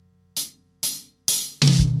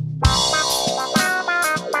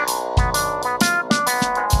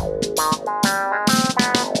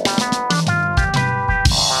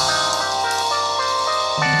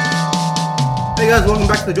guys, welcome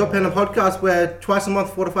back to the Drop Panda podcast, where twice a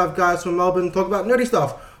month 4 to 5 guys from Melbourne talk about nerdy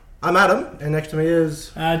stuff. I'm Adam, and next to me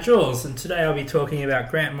is... Jules, and today I'll be talking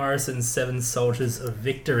about Grant Morrison's Seven Soldiers of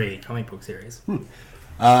Victory comic book series.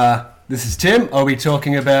 This is Tim. I'll be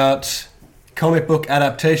talking about comic book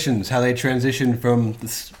adaptations, how they transition from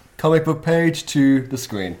the comic book page to the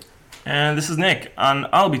screen. And this is Nick, and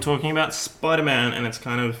I'll be talking about Spider-Man and its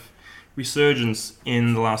kind of resurgence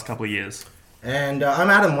in the last couple of years. And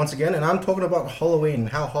I'm Adam once again, and I'm talking about Halloween,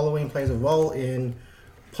 how Halloween plays a role in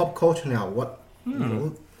pop culture now.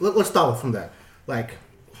 Let's start from that. Like,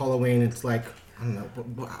 Halloween, it's like, I don't know,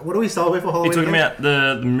 what do we celebrate for Halloween? Are you talking about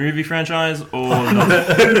the movie franchise or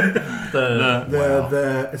it's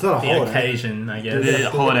not a holiday. Occasion, I guess. the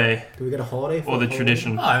holiday? Do we get a holiday for Or the Halloween?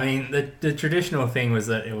 tradition? Oh, I mean, the traditional thing was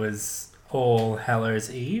that it was All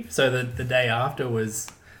Hallows Eve, so the day after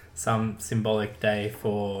was some symbolic day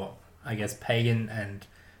for, I guess, pagan and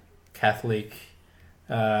Catholic.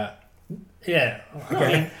 Okay. I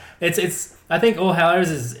mean, it's. I think All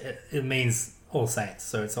Hallows it means All Saints,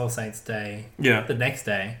 so it's All Saints Day. Yeah. The next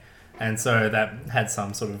day, and so that had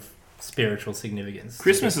some sort of spiritual significance.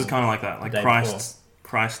 Christmas is kind of like that, like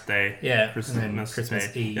Christ Day. Yeah, Christmas and then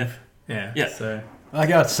Christmas Day. Eve. Yeah. So I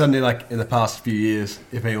guess suddenly, like in the past few years,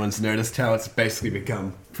 if anyone's noticed how it's basically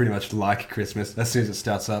become pretty much like Christmas. As soon as it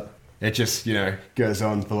starts up, it just goes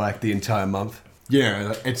on for like the entire month.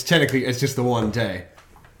 It's technically it's just the one day,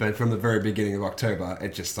 but from the very beginning of October,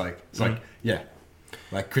 it just like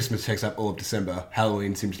like Christmas takes up all of December.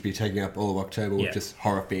 Halloween seems to be taking up all of October with just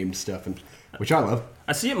horror themed stuff, and which I love.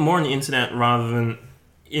 I see it more on the internet rather than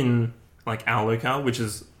in like our locale, which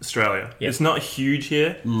is Australia. Yep. It's not huge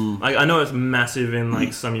here. Like I know it's massive in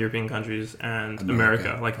like some European countries and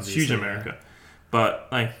America. Like it's huge in America, but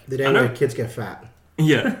like The day I know, where kids get fat.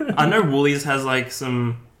 yeah, I know Woolies has like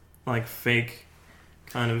some like fake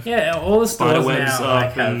kind of all the stores Spiderwebs now up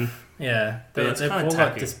like and- have it's they've kinda all got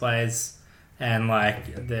tacky. displays and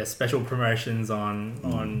like their special promotions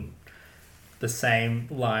on the same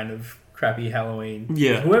line of crappy Halloween.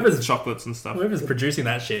 yeah, whoever's chocolates and stuff. Whoever's producing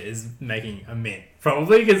that shit is making a mint.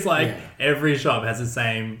 Probably because every shop has the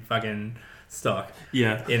same fucking stock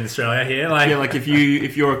Yeah. in Australia here. Like, Yeah, like if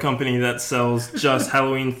you're a company that sells just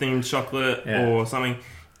Halloween themed chocolate or something,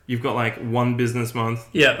 you've got like one business month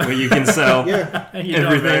where you can sell and you're doing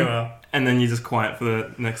very everything, well. and then you're just quiet for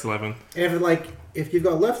the next 11. If you've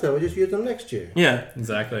got leftover, just use them next year. Yeah,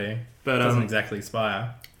 Exactly. but Doesn't exactly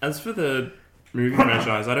expire. as for the movie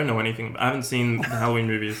franchise, I don't know anything. I haven't seen the Halloween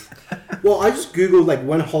movies. Well, I just googled like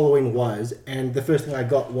when Halloween was, and the first thing I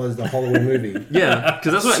got was the Halloween movie. Yeah,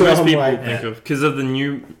 because that's what So most I'm people like- think of because of the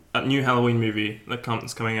new Halloween movie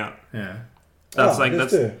that's coming out. Yeah.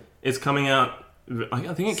 It's coming out. I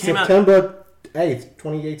think it came out. September 8th,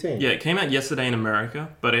 2018. Yeah, it came out yesterday in America,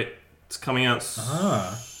 but it's coming out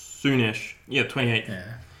soonish. Yeah, 28th. Yeah.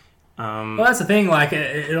 Well, that's the thing. Like,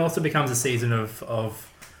 it also becomes a season of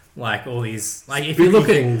like all these. Like, if you look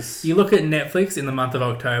at Netflix in the month of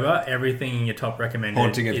October, everything in your top recommended.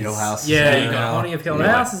 Haunting of Hill House. Yeah, is you out got now. Haunting of Hill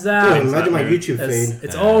House is out. Dude, imagine my YouTube feed.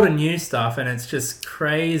 It's old and new stuff, and it's just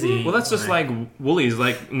crazy. Well, that's just like Woolies.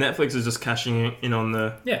 Like Netflix is just cashing in on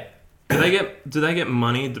the. Yeah. Do they get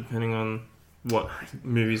money depending on what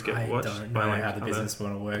movies get watched? I don't by, know like, how the other- business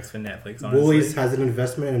model works for Netflix. Honestly. Woolies has an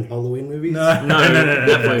investment in Halloween movies. No,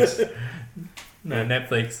 Netflix. No,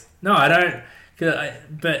 Netflix. No, I don't.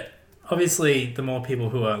 But obviously, the more people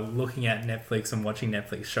who are looking at Netflix and watching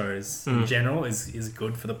Netflix shows in general is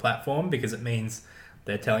good for the platform because it means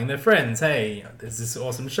they're telling their friends, "Hey, there's this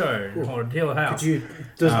awesome show, Haunted Hill House."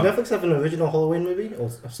 Does Netflix have an original Halloween movie or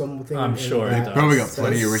something? I'm sure it does. Probably got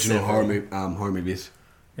plenty of original Several. horror movies.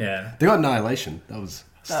 Yeah. They got Annihilation. That was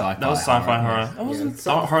sci-fi. That was sci-fi horror. That wasn't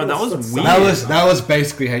horror. That was weird. That was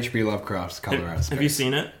basically H.P. Lovecraft's Color Out of Space. Have you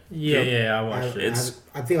seen it? Yeah, I watched it.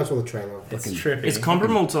 I think I saw the trailer. It's trippy. It's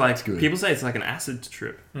comparable to like good. people say it's like an acid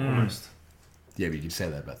trip almost. Yeah, but you can say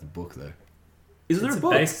that about the book though. Is there It's a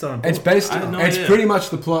book? based on a book. It's based I had on. no It's idea. pretty much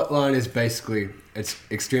the plot line is basically it's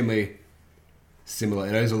extremely similar.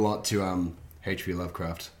 It owes a lot to H.P.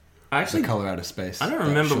 Lovecraft. I actually The Color Out of Space. I don't that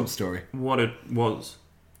remember short story. what it was.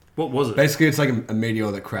 What was it? Basically, it's like a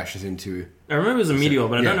meteor that crashes into I remember it was a meteor,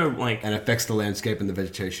 but I don't know like and affects the landscape and the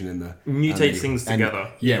vegetation and the mutates things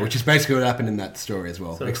together. Yeah, which is basically what happened in that story as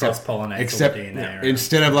well. Sort of cross-pollinates except all the DNA around.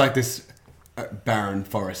 instead of like this barren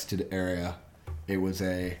forested area, it was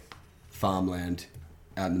a farmland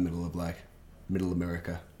out in the middle of like middle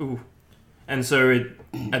America. Ooh. And so in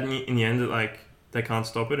the end, it, like they can't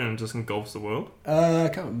stop it and it just engulfs the world. I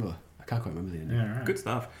can't remember. can't quite remember the ending. Yeah, right. Good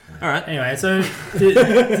stuff. All right. Anyway, so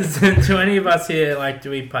do any of us here, like, do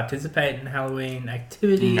we participate in Halloween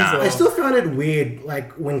activities? Nah. Or? I still find it weird,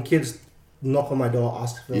 like when kids knock on my door,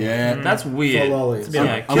 ask for That's for weird. lollies.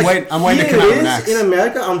 Yeah, I'm waiting to come out with Max. In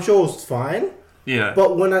America, I'm sure it's fine. yeah.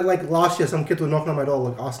 But when last year, some kids were knocking on my door,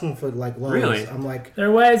 like asking for like lollies. Really? I'm like, There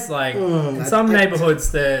are ways, like, in some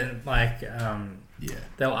neighborhoods, they're like, Yeah.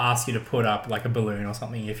 they'll ask you to put up like a balloon or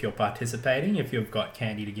something if you're participating, if you've got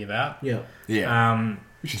candy to give out. yeah.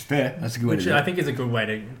 Which is fair. That's a good way Which to do I it. think is a good way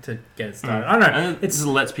to get it started. I don't know. And it just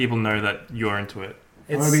lets people know that you're into it.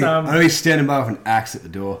 It's I'm gonna be standing by with an axe at the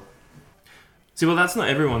door. See, well, that's not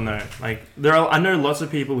everyone though. Like, I know lots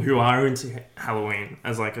of people who are into Halloween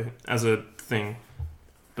as a thing,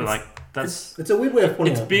 but like that's It's a weird way of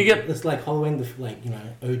putting It's it. bigger- It's like Halloween,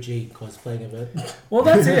 OG cosplaying of it. Well,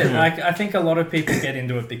 that's it. Like, I think a lot of people get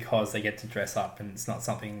into it because they get to dress up, and it's not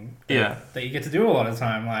something that you get to do a lot of the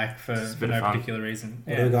time, like for It's a bit no of fun. particular reason.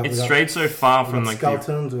 We Yeah. got- it's we got- strayed so far we from got like the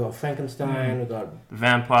skeletons, we got Frankenstein, we got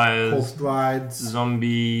vampires, horse rides,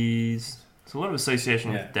 zombies. It's a lot of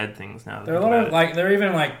association Yeah. with dead things now. There are a lot of like, there are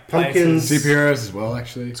even like Pumpkins. places. Superheroes as well,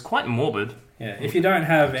 actually. It's quite morbid. Yeah, if you don't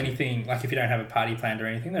have anything, like if you don't have a party planned or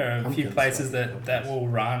anything, there are a few Pumpkins, places yeah. that will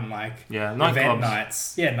run like Yeah, event nightclubs.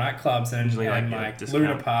 nights. Yeah, nightclubs and Usually, and like, like discount.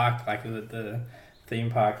 Luna Park, like the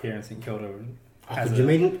theme park here in St Kilda. has Could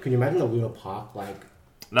you imagine the Luna Park? Like,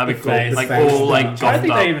 That'd be The cool. face. Like The face. all like I don't gothed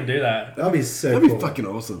think up. they even do that. that'd be so That'd cool. be fucking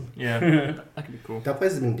awesome. Yeah, that could be cool. That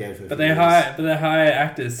place has been dead for a But few they years. hire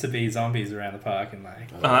actors to be zombies around the park and like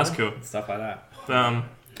Oh, that's cool. stuff like that. But,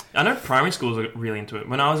 I know primary schools are really into it.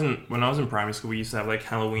 When I was in primary school, we used to have like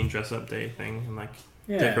Halloween dress up day thing and like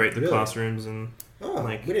Yeah. decorate the Really? classrooms and Oh,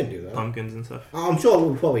 like, we didn't do that. pumpkins and stuff. I'm sure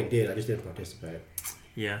we probably did. I just didn't participate.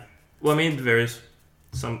 Yeah. Well, I mean, various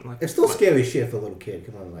some like. It's still scary shit for a little kid.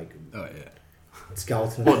 Come on, like Oh, yeah.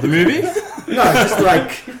 skeletons. What, the movie? No, just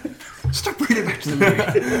like Stop bringing it back to the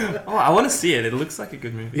movie. Oh, I want to see it. It looks like a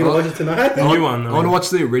good movie. you gonna watch it tonight? The new one. I want to watch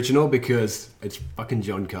the original because it's fucking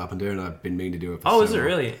John Carpenter and I've been meaning to do it for Oh, so is it long.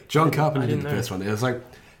 really? John I Carpenter did didn't the know. first one. It was like,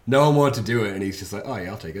 no one wanted to do it and he's just like, oh yeah,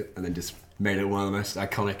 I'll take it. And then just made it one of the most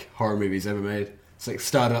iconic horror movies ever made. It's like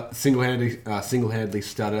single-handedly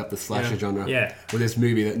started up the slasher Yeah. genre Yeah. with this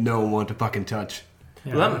movie that no one wanted to fucking touch.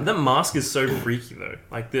 Yeah. Well, that mask is so freaky though.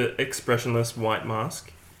 Like the expressionless white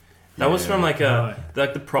mask. That was from like the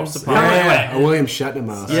props Wait, department. wait. A William Shatner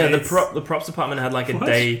mask. Yeah, It's- the props department had like a What?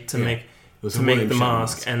 day to Yeah. make It was a to make William the Shatner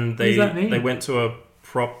mask, and does that they mean? went to a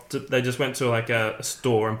they just went to like a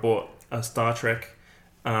store and bought a Star Trek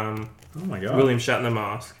Oh my god. William Shatner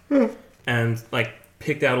mask and like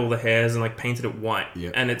picked out all the hairs and like painted it white.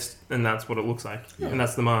 Yep. And that's what it looks like. Yeah. And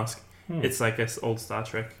that's the mask. Hmm. It's like this old Star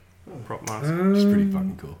Trek prop mask. It's pretty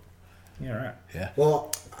fucking cool. Yeah, right. Yeah.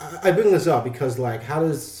 Well, I bring this up because like, how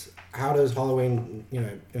does Halloween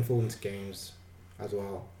influence games as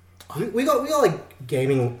well? We got like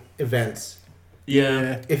gaming events.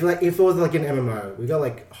 Yeah. If it was like an MMO, we got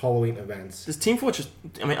like Halloween events. Does Team Fortress?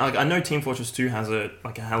 I mean, I know Team Fortress 2 has a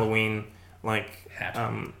Halloween Hat.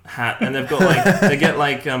 hat, and they've got like they get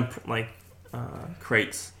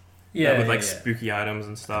crates Yeah, with like yeah. spooky items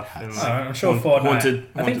and stuff. And, Oh, like, I'm sure haunt- Fortnite. haunted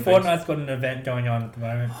I think things. Fortnite's got an event going on at the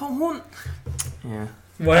moment. Yeah.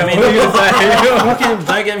 What, I mean, what are you gonna say?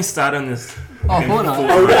 Don't get me started on this. Oh, Fortnite.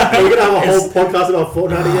 Are we gonna have a whole podcast about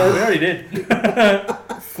Fortnite We again? already did.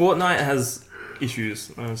 Fortnite has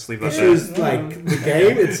issues. I'll just leave that Issues like the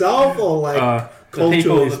game itself or like there.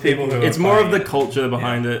 culturally the people who speaking? are It's more of playing the it. culture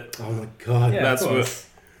behind it. Oh my god. Yeah, That's of course.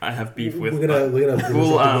 what I have beef with. We're gonna Well, bring this up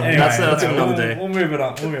again. Anyway, That's another day. We'll move it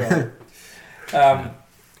on. We'll move on.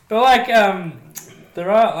 But like,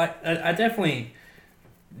 there are like, I definitely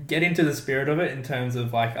get into the spirit of it in terms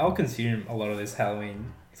of like, I'll consume a lot of this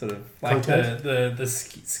Halloween sort of like Content? the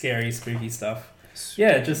scary, spooky stuff.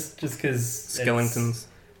 Yeah, just because Skeletons.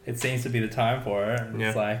 it seems to be the time for it. And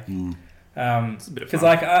It's Yeah. like, It's a bit of because fun.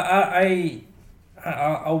 like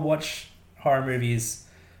I'll watch horror movies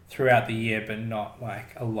throughout the year, but not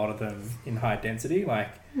like a lot of them in high density. Like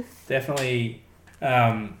definitely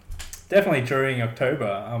during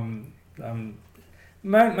October.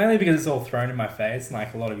 Mainly because it's all thrown in my face. And,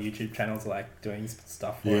 like a lot of YouTube channels are like doing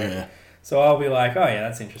stuff for Yeah. it. So I'll be like, oh yeah,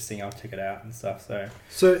 that's interesting. I'll check it out and stuff.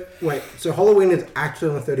 So wait, so Halloween is actually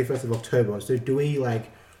on the 31st of October. So do we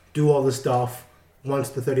like do all the stuff once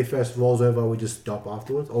the 31st rolls over? We just stop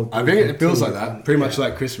afterwards, or do I we think it feels like continue? that. Pretty much Yeah.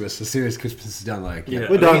 like Christmas. As soon as Christmas is done, like Yeah,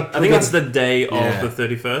 We're done. I think that's the day of Yeah. the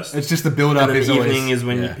 31st. it's just the build up. And then is the always, evening is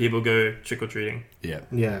when yeah. people go trick or treating. Yeah.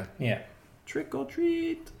 Yeah, yeah. Trick or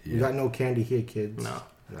treat. we got no candy here, kids. No.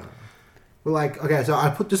 No. We're like, okay, so I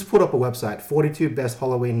just put up a website, 42 best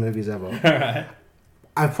Halloween movies ever. All right.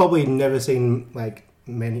 I've probably never seen like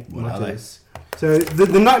much of this. So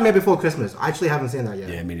the Nightmare Before Christmas. I actually haven't seen that yet.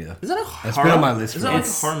 Yeah, me neither. Is that a That's horror? been on my list. Is for that like a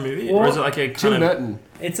ages. horror movie, Or or is it like a Tim kind of? Burton.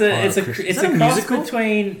 It's a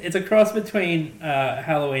cross musical? between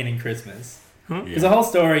Halloween and Christmas. Because Yeah. the whole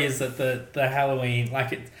story is that the Halloween,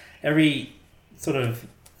 like every sort of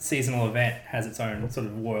seasonal event has its own sort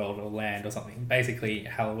of world or land or something. Basically,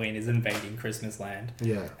 Halloween is invading Christmas land.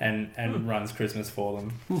 Yeah. And runs Christmas for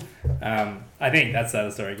them. I think that's how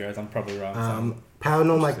the story goes. I'm probably wrong.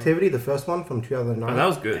 Paranormal Activity, the first one from 2009. Oh, that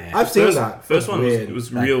was good. I've seen that. First one Weird.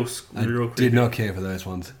 was I real Did creepy. not care for those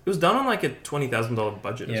ones. It was done on like a $20,000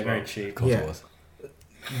 budget Yeah, as well. very cheap. Of course Yeah. it was.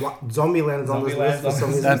 Zombieland's on this list for some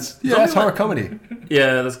reason. That's horror comedy.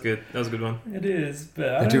 Yeah, that's good. That was a good one. It is, but I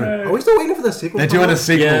They're don't doing- know. Are we still waiting for the sequel? They're doing a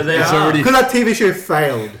sequel. Yeah, they it's are. already. Because that TV show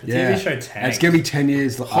failed. Yeah. TV show tanked. It's gonna be 10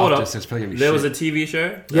 years Hold after, up. so it's probably gonna be There shit. was a TV show.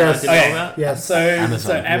 that Yes. I didn't Okay. know about. Yes. So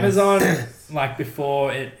Amazon, Amazon, like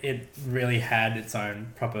before it really had its own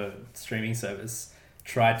proper streaming service,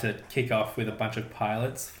 tried to kick off with a bunch of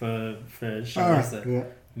pilots for shows that Yeah.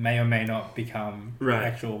 may or may not become Right.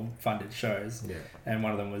 actual funded shows. Yeah. And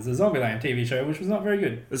one of them was the Zombieland TV show, which was not very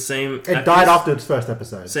good. The same. It actors? died after its first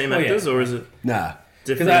episode. Same Oh, yeah. actors, or is it Nah,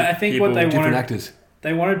 different? Because I think what people? they different wanted, actors.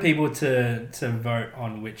 they wanted people to vote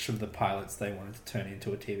on which of the pilots they wanted to turn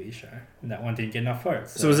into a TV show, and that one didn't get enough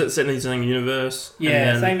votes. So was it set in the same universe?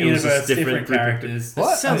 Yeah, and then same it was universe, just different group of- characters.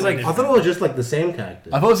 What? Sounds like- I thought it was just like the same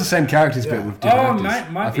character. I thought it was the same characters, Yeah. but with different Oh,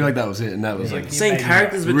 actors. might I be. feel like that was it, and that was Yeah. like Same Maybe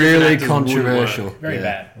characters, but really different actors wouldn't controversial. work. Very Yeah.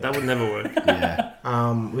 bad. That would never work. Yeah,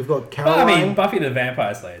 We've got Well, I Caroline. mean, Buffy the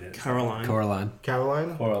Vampire Slayer did. Caroline. Coraline.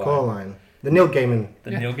 Coraline. The Neil Gaiman.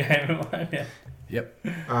 The Neil Gaiman one, yeah. Yep.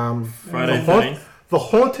 Friday the, 13th. the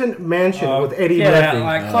Haunted Mansion with Eddie Get out, Murphy.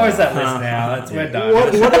 like, close that list now. That's we're done.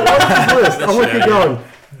 What is this list? I want to keep going.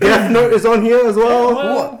 Death Note is on here as well.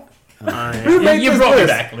 Well, Who you, made you this brought me list?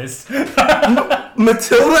 back, Liz.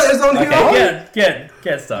 Matilda is on here. Okay,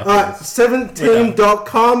 get stuff.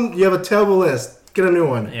 17.com. You have a terrible list. Get a new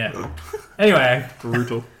one. Yeah. Anyway,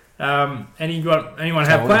 Brutal. anyone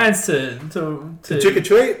have plans to Trick or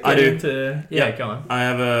treat. I do. Yeah, Yep. go on. I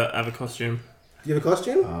have a costume. You have a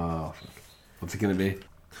costume? Oh, fuck. What's it gonna be?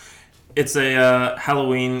 It's a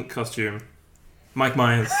Halloween costume. Mike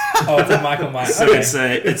Myers. Oh, it's a Michael Myers. So Okay. it's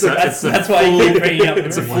a That's why you keep bringing up.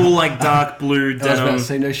 it's a full like dark blue I was about denim. to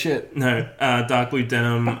say no shit. No, dark blue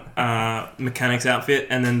denim mechanic's outfit,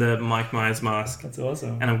 and then the Mike Myers mask. That's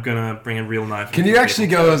awesome. And I'm gonna bring a real knife. Can you actually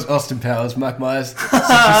go as Austin Powers, Mike Myers? Since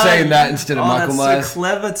you're saying that instead of Michael that's Myers. so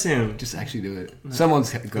clever, Tim. Just actually do it.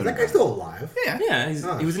 Someone's got Is to that guy still alive? Yeah. Yeah,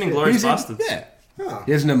 he was in Inglourious He's in- Bastards. Yeah. Oh.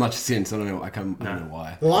 He hasn't done much since. I don't know. I don't know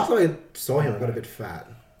why. The last time I saw him, I got a bit fat.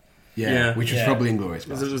 Yeah. Yeah. Which was Yeah. probably Inglourious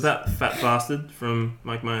Bastards. Was that fat bastard from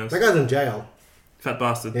Mike Myers? That guy's in jail. Fat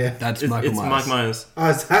bastard. Yeah. That's It's Michael Myers. Mike Myers. Oh,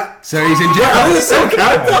 is that? So he's in Are jail. they the same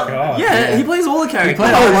character? Oh, God. Yeah, he plays all the characters.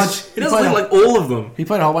 played a whole bunch. He He does played look a- like all of them. He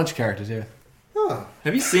played a whole bunch of characters, yeah. Oh.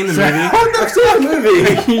 Have you seen the So- movie? I've seen the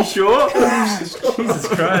movie. Are you sure? Jesus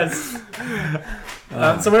Christ.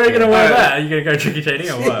 So where are you going to wear that? Are you going to go trick-or-treating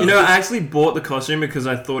or what? You know, I actually bought the costume because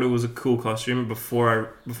I thought it was a cool costume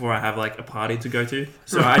before I have like a party to go to.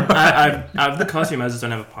 So I have the costume. I just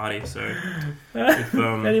don't have a party. So if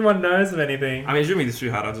anyone knows of anything. I mean, it shouldn't be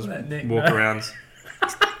too hard. I'll just Nick, walk no. around,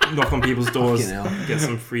 knock on people's doors, Fucking hell. get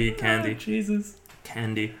some free candy. Jesus.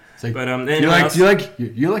 So But you're anyone else?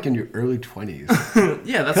 you're like in your early 20s.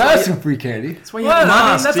 Yeah, that's Can I why. have some free candy? That's why you Well, have I mean,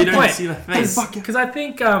 masks. that's So you the don't point. see the face. Because I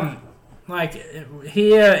think, like,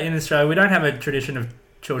 here in Australia, we don't have a tradition of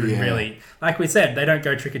children, Yeah. really. Like we said, they don't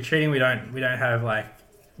go trick-or-treating. We don't have, like,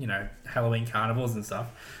 you know, Halloween carnivals and stuff.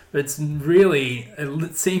 But it's really,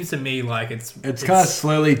 it seems to me like It's kind of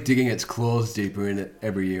slowly digging its claws deeper in it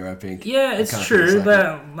every year, I think. Yeah, It it's kinda true feels like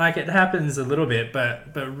that like it happens a little bit,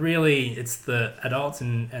 but really it's the adults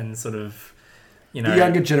and sort of, you know, The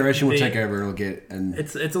younger generation will the- take over and will get... and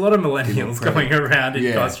it's a lot of millennials People going around in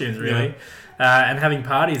Yeah. costumes, really, and having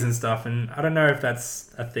parties and stuff. And I don't know if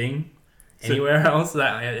that's a thing So- anywhere else.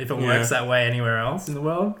 That if it Yeah. works that way anywhere else in the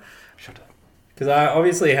world. Shut up. Because I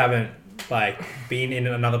obviously haven't like been in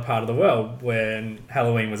another part of the world when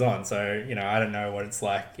Halloween was on, so you know I don't know what it's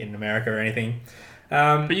like in America or anything.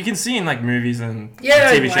 But you can see in like movies and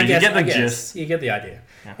Yeah, TV shows, I guess, you get the I guess. gist. You get the idea.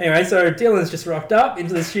 Yeah. Anyway, so Dylan's just rocked up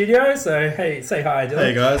into the studio. So hey, say hi, Dylan.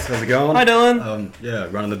 Hey guys, how's it going? Hi, Dylan. Yeah,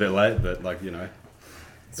 running a bit late, but like you know,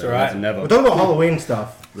 It's better alright. late than never. We're talking about Halloween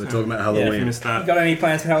stuff. We're talking about If you Halloween. missed that. You got any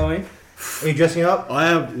plans for Halloween? Are you dressing up? I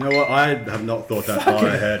have, you know what? I have not thought that far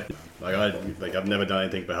ahead. I've never done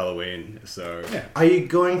anything for Halloween, so Are you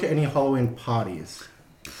going to any Halloween parties?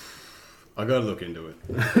 I gotta look into it.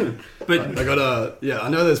 But I gotta, I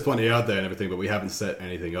know there's plenty out there and everything, but we haven't set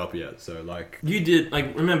anything up yet. So like, you did,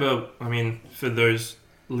 like, remember, I mean, for those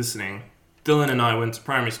listening, Dylan and I went to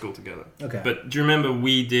primary school together. Okay. But do you remember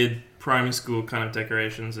we did primary school kind of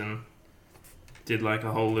decorations and did like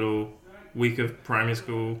a whole little week of primary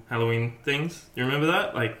school Halloween things? You remember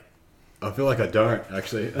that? Like, I feel like I don't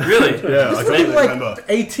actually. really? Yeah, I can't like remember.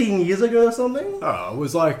 18 years ago or something. Oh, it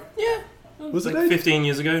was like, Yeah. was it Like 8? 15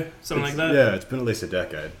 years ago, something like that. Yeah, it's been at least a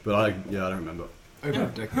decade, but I don't remember. Over a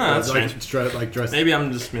decade. Huh, that's like strange. straight like dressed. Maybe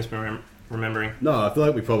I'm just misremembering. No, I feel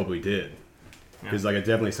like we probably did. Yeah. Because like it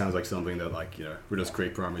definitely sounds like something that like Riddles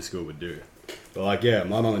Creek Primary School would do. But like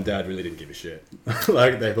my mum and dad really didn't give a shit.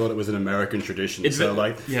 Like they thought it was an American tradition. It's so ve-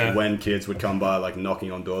 like yeah. when kids would come by like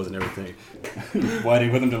knocking on doors and everything,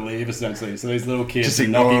 waiting for them to leave essentially. So these little kids Just are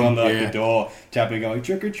knocking on ignoring, the door, tapping, going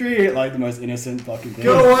trick or treat, like the most innocent fucking thing.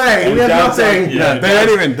 Go away! And We have dad's nothing! like- Yeah, they don't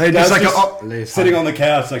even. They Dad's just like just sitting on the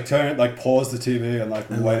couch, like pause the TV and like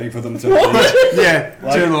waiting for them to. yeah,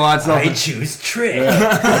 Like- turn the lights off. choose trick.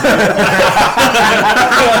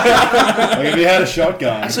 Like if you had a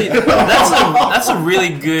shotgun. Actually, that's a really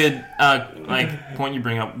good like point you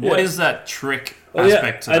bring up. What Yeah. is that trick Well, yeah,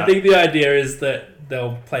 aspect to I that? think the idea is that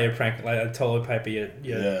they'll play a prank, like a toilet paper your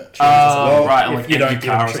Yeah. trees or something. Well, right, if like you don't empty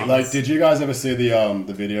give them car or trees. something. Like, did you guys ever see the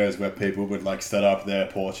videos where people would like set up their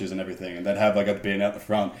porches and everything, and they'd have like a bin out the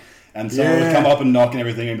front, and someone would Yeah. come up and knock and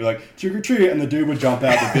everything, and be like trick or treat, and the dude would jump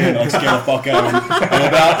out the bin and like scare the fuck out of him, and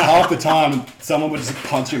about half the time, someone would just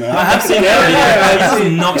punch him out. I have seen that. He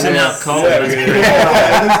just knocks him out cold. Yeah, That's yeah, great.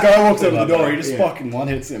 and this guy walks over the Love door, that. he just fucking one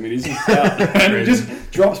hits him, and he's just out, and he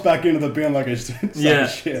just drops back into the bin like a sack of Yeah.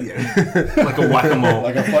 shit. Like a whack-a-mole.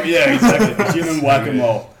 Like a fuck, yeah, exactly. Human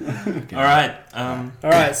whack-a-mole. All right. All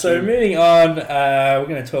right, so moving on, we're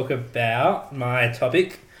going to talk about my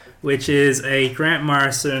topic, which is a Grant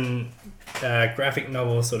Morrison graphic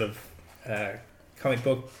novel sort of comic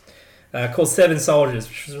book called Seven Soldiers,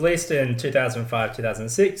 which was released in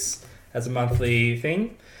 2005-2006 as a monthly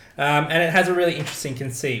thing. And it has a really interesting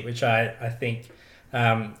conceit, which I think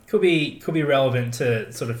could be relevant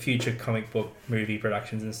to sort of future comic book movie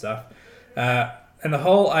productions and stuff. And the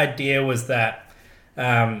whole idea was that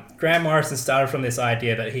Grant Morrison started from this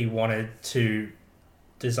idea that he wanted to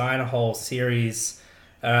design a whole series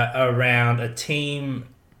around a team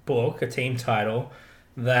book, a team title,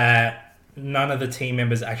 that none of the team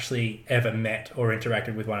members actually ever met or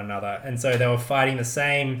interacted with one another. And so they were fighting the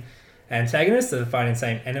same antagonist, they were fighting the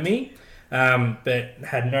same enemy, but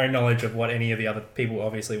had no knowledge of what any of the other people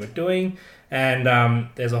obviously were doing. And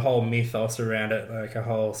there's a whole mythos around it, like a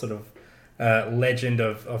whole sort of legend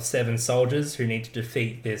of seven soldiers who need to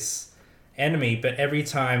defeat this enemy. But every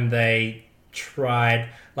time they tried,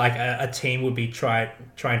 like a team would be trying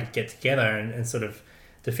to get together and sort of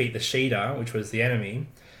defeat the Sheeta, which was the enemy,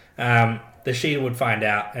 the Sheeta would find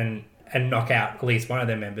out and knock out at least one of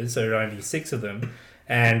their members, so there would only be 6 of them.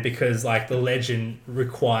 And because like the legend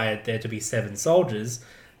required there to be 7 soldiers,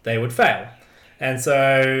 they would fail. And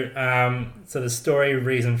so so the story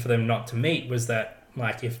reason for them not to meet was that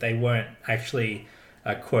like if they weren't actually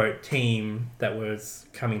a quote team that was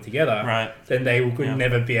coming together, Right. then they would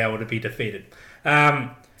never be able to be defeated. And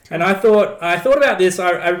I thought about this.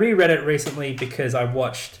 I reread it recently because I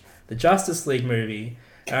watched the Justice League movie,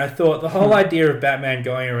 and I thought the whole idea of Batman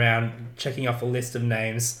going around checking off a list of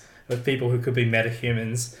names of people who could be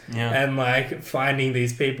metahumans Yeah. and like finding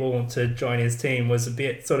these people to join his team was a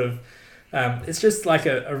bit sort of it's just like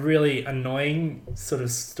a really annoying sort of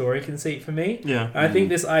story conceit for me. Yeah. And I think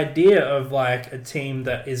this idea of like a team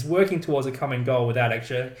that is working towards a common goal without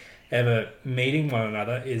actually ever meeting one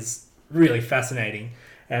another is really fascinating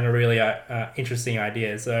and a really interesting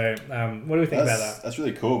idea. So what do we think about that? That's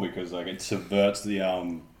really cool because like it subverts the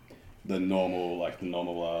normal like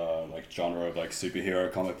genre of like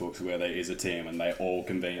superhero comic books where there is a team and they all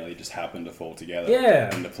conveniently just happen to fall together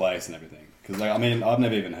Yeah. into place and everything. Because like I mean I've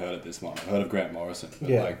never even heard of this one. I've heard of Grant Morrison, but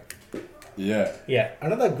Yeah. like yeah. Yeah. I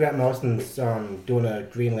know that Grant Morrison's doing a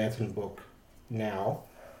Green Lantern book now,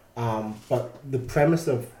 but the premise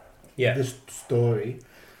of Yeah. this story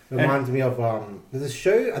reminds me of there's a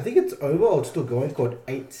show, I think it's over or it's still going, called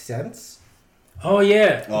 8 Cents. Oh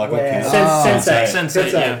yeah. Oh, like Where- what Sensei.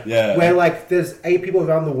 Sensei, yeah. Yeah. Where like there's 8 people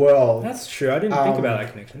around the world That's true. I didn't think about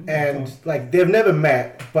that connection. and like they've never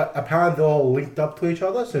met, but apparently they're all linked up to each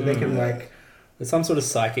other, so they can like There's some sort of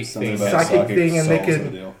psychic Something thing. about Psychic thing, and they souls can- and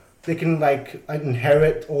the deal. they can like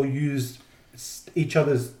inherit or use each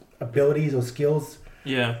other's abilities or skills.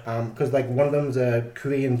 Yeah. Because like one of them's a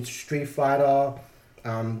Korean street fighter,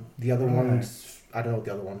 the other one's I don't know what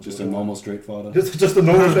the other one's. Just a normal Street Fighter. Just a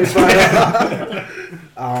normal street fighter.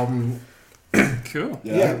 Cool.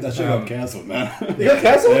 Yeah, that show got cancelled, man. They got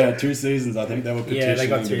cancelled? Yeah, 2 seasons. I think they were petitioning Yeah, they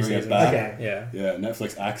got to 2 bring seasons. it back. Okay. Yeah. Yeah,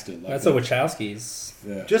 Netflix axed it. Like That's the Wachowskis.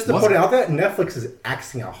 Yeah. Just to Was put it? it out there, Netflix is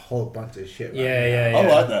axing a whole bunch of shit. Right Yeah, now. yeah, yeah.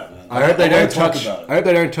 I like that, man. I hope they wanna don't talk touch. about it. I hope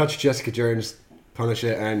they don't touch Jessica Jones,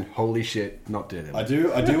 Punisher, and holy shit, not Daredevil. I do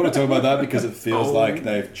want to talk about that because it feels Oh. like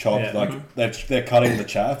they've chopped, Yeah. like they're cutting the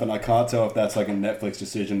chaff, and I can't tell if that's like a Netflix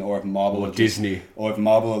decision or if Marvel Or are just- Disney. or if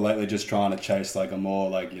Marvel are lately just trying to chase like a more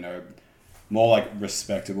like more like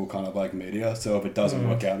respectable kind of like media. So if it doesn't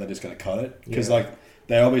work out, they're just going to cut it because Yeah. like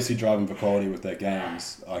they're obviously driving for quality with their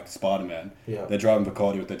games, like Spider-Man. Yeah. They're driving for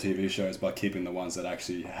quality with their TV shows by keeping the ones that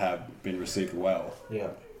actually have been received well, Yeah.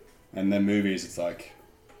 and then movies, it's like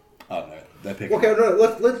I don't know, they're picking. Okay,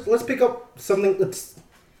 no, let's pick up something that's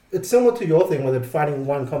it's similar to your thing where they're fighting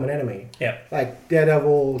one common enemy. Yeah. Like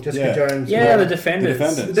Daredevil, Jessica Yeah. Jones. Yeah, the the Defenders.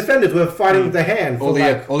 Defenders. The Defenders were fighting the hand. For all the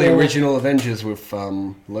like, all the original Avengers with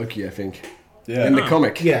Loki, I think, Yeah, in the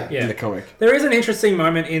comic. Yeah. Yeah. In the comic. There is an interesting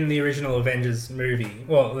moment in the original Avengers movie.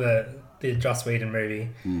 Well, the Joss Whedon movie.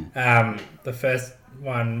 The first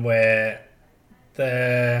one where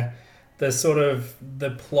the sort of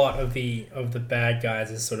the plot of the bad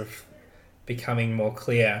guys is sort of becoming more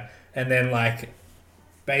clear, and then like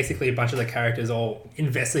basically a bunch of the characters all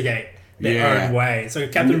investigate their Yeah. own way. So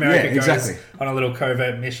Captain America Yeah, goes exactly. on a little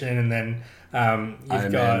covert mission, and then you've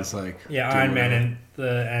Iron got Man's like doing Iron Man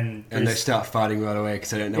whatever. and and they Bruce. start fighting right away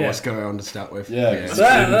because they don't know Yeah. what's going on to start with. Yeah. So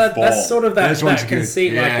that's Fall. sort of that Those ones are good.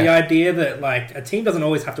 conceit, like Yeah. the idea that like a team doesn't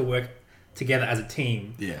always have to work together as a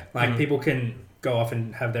team. Yeah. Like people can go off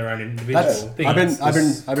and have their own individual That's,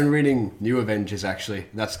 things. I've been reading New Avengers actually.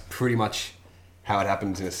 That's pretty much how it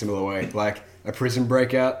happens in a similar way. Like a prison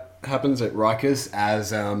breakout happens at Rikers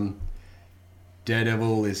as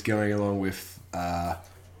Daredevil is going along with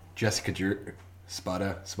Jessica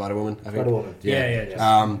Spider Woman, I think. Spider-Woman.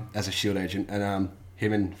 Yeah. As a shield agent, and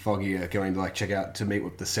him and Foggy are going to like check out to meet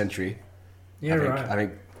with the Sentry. Yeah, right. I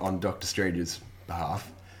think on Doctor Strange's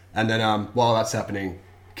behalf, and then while that's happening,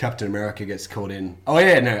 Captain America gets called in. Oh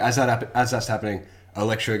yeah, no, as that's happening,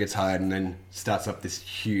 Electro gets hired and then starts up this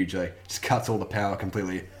huge, like, just cuts all the power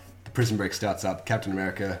completely. The prison break starts up. Captain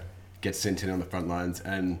America gets sent in on the front lines,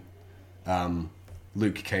 and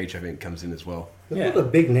Luke Cage, I think, comes in as well. Look Yeah. at the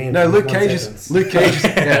big names. No, in Luke one Cage is sentence. Luke Cage. Is,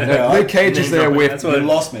 yeah, no, Luke Cage is there with. That's what You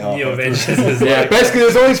lost me halfway New through. Avengers is Yeah, like. basically,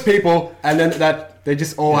 there's all these people, and then that they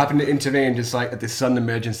just all happen to intervene, just like at this sudden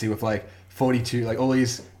emergency with like 42, like all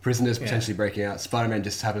these prisoners potentially breaking out. Spider-Man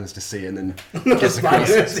just happens to see it and then gets across.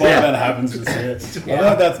 Spider-Man happens to see it. I feel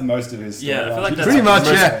like that's most of his. Yeah, I feel storylines. like that's Pretty much,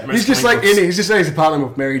 most- yeah. most He's just comic like books. he's just in his apartment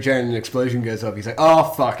with Mary Jane, and an explosion goes off. He's like, oh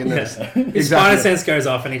fuck, and then His exactly. spider sense goes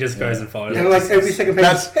off and he just goes and follows. And it. like every second page,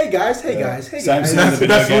 That's- hey guys, hey guys, hey Same guys. scene. That's, the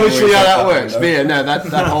that's video game literally where how he's that like, works. no. But yeah, no,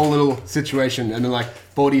 that whole little situation, and then like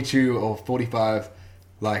 42 or 45,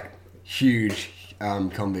 like huge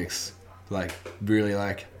convicts, like really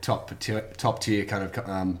like top tier kind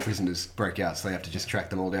of prisoners break out, so they have to just track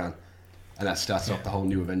them all down, and that starts off the whole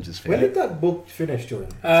New Avengers When thing. did that book finish, Julian?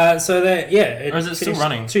 So that Or is it still finished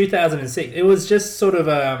running? 2006. It was just sort of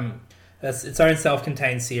its own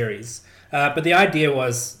self-contained series. But the idea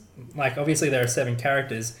was like obviously there are 7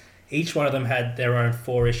 characters. Each one of them had their own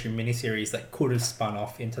 4-issue miniseries that could have spun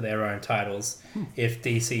off into their own titles if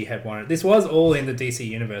DC had wanted. This was all in the DC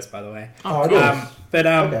universe, by the way. Oh, it is.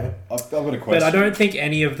 Okay. I've got a question. But I don't think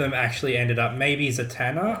any of them actually ended up. Maybe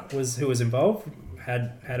Zatanna who was involved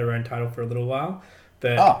had her own title for a little while,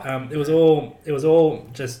 but it was all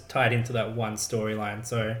just tied into that one storyline.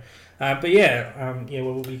 So, but yeah, what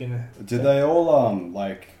were we gonna? Did they all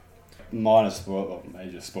like minor spoil or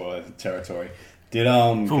major spoiler territory? Did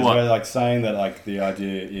For because what? they're like saying that like the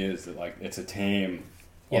idea is that like it's a team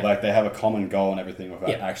or Yeah. like they have a common goal and everything without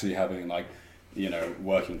Yeah. actually having like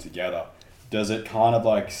working together. Does it kind of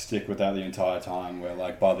like stick with that the entire time where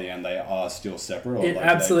like by the end they are still separate? Or, It like, do they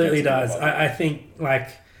absolutely get together does. by the I end? think like,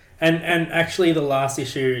 and actually the last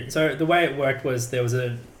issue. So the way it worked was there was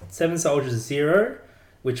a 7 Soldiers 0,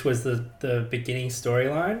 which was the beginning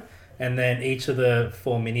storyline, and then each of the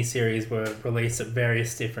 4 miniseries were released at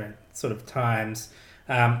various different sort of times.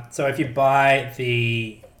 So if you buy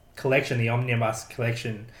the collection, the Omnibus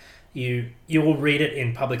collection, you will read it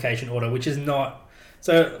in publication order, which is not.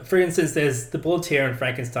 So, for instance, there's the Bulletier and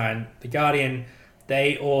Frankenstein, the Guardian.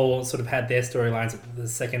 They all sort of had their storylines at the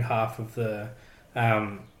second half of the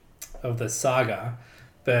saga,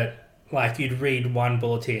 but like you'd read one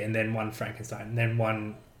Bulletier and then one Frankenstein and then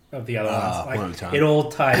one of the other ones. Like one at a time. it all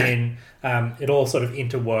tied in. It all sort of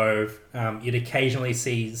interwove. You'd occasionally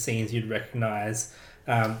see scenes you'd recognize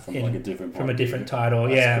From like a different from point a of different view. title.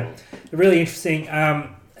 That's Yeah, cool. really interesting.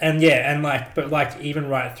 And like even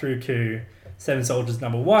right through to Seven Soldiers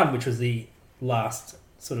 #1, which was the last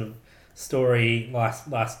sort of story,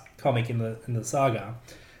 last comic in the saga.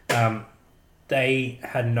 They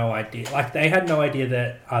had no idea. Like, they had no idea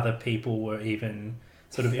that other people were even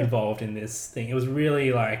sort of involved in this thing. It was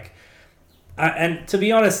really like, and to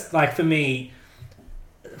be honest, like for me,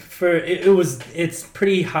 it's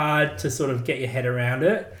pretty hard to sort of get your head around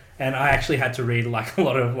it. And I actually had to read like a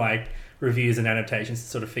lot of like reviews and annotations to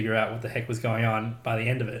sort of figure out what the heck was going on by the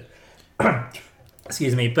end of it.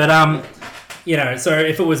 Excuse me, but you know, so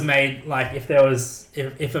if it was made, like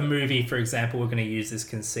if a movie, for example, were going to use this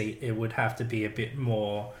conceit, it would have to be a bit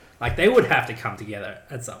more, like they would have to come together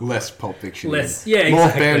at some point. Less Pulp Fiction. Less, yeah, more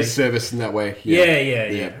exactly. fan service in that way.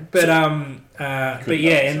 Yeah. But Couldn't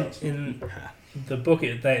help in the book,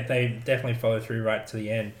 they definitely follow through right to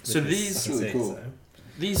the end. So with these- this Really conceit, cool. so.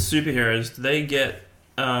 These superheroes, do they get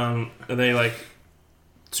are they like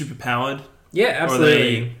super powered? Yeah, Or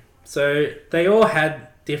absolutely. So they all had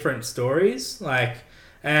different stories,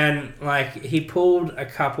 and he pulled a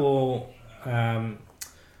couple.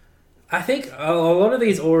 I think a lot of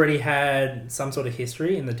these already had some sort of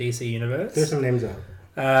history in the DC universe. There's some names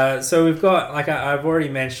out. So we've got, like I've already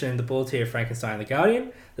mentioned, the Bulletier, Frankenstein, the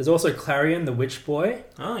Guardian. There's also Clarion, the Witch Boy.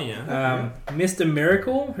 Oh yeah. Mr.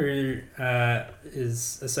 Miracle, who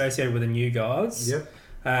is associated with the New Gods. Yep.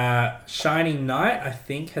 Shining Knight, I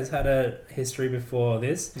think, has had a history before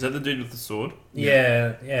this. Is that the dude with the sword?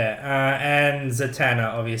 Yeah. And Zatanna,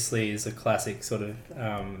 obviously, is a classic sort of...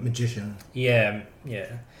 Magician. Yeah.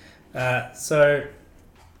 So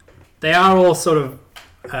they are all sort of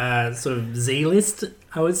Z-list,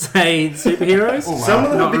 I would say, superheroes. Some of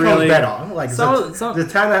them Not become really. better. Like Some-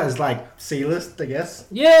 Zatanna is like C-list, I guess.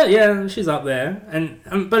 Yeah, she's up there. And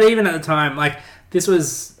but even at the time, like, this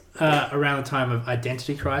was around the time of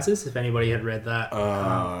Identity Crisis, if anybody had read that.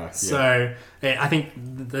 So I think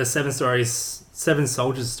the Seven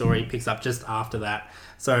Soldiers story picks up just after that.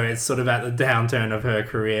 So it's sort of at the downturn of her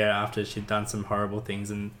career after she'd done some horrible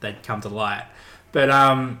things and they'd come to light. But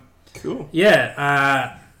Cool.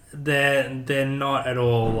 yeah, they're not at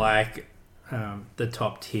all like the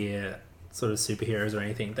top tier sort of superheroes or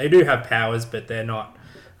anything. They do have powers, but they're not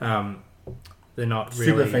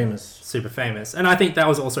really super famous. And I think that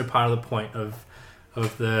was also part of the point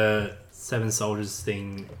of the Seven Soldiers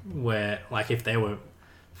thing, where like if they were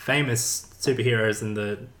famous superheroes, and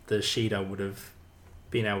the Sheeta would have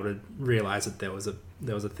been able to realize that there was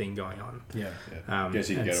a thing going on. Yeah. Guess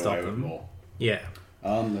you can and get stop away with them. more. Yeah.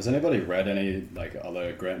 Has anybody read any like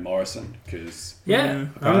other Grant Morrison? Because Yeah.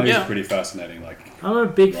 apparently Yeah. he's pretty fascinating. Like, I'm a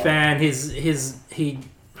big Right. fan.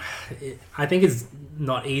 I think it's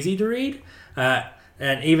not easy to read,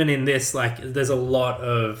 and even in this, like, there's a lot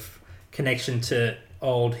of connection to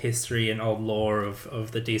old history and old lore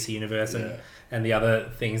of the DC universe and the other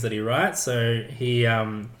things that he writes. So he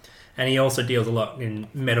and he also deals a lot in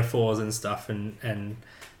metaphors and stuff and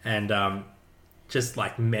just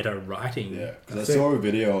like meta writing. yeah, because I saw a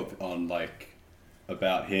video on like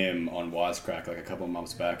about him on Wisecrack like a couple of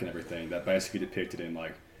months back and everything that basically depicted him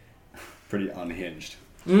like pretty unhinged.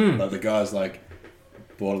 Like the guy's like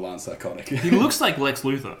borderline psychotic. He looks like Lex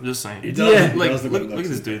Luthor. Just saying. He does. Yeah. He Like does look like at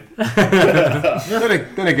this dude.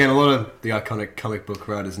 Then again, a lot of the iconic comic book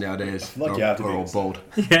writers nowadays Like you have to are be all so. bald.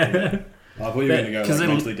 Yeah. I thought you were going to go 'Cause like they-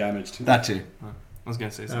 mentally damaged. That too. I was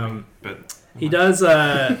gonna say something, but He does.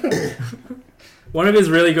 One of his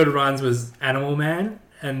really good runs was Animal Man,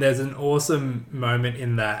 and there's an awesome moment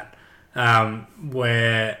in that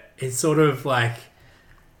where it's sort of like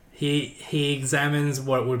he examines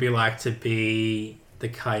what it would be like to be the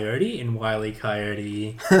coyote in Wile E.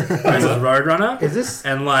 Coyote versus Roadrunner, Is this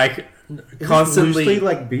and like is this constantly loosely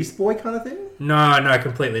like Beast Boy kind of thing? no,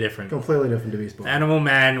 completely different. Completely different to Beast Boy. Animal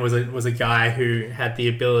Man was a guy who had the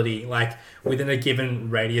ability, like within a given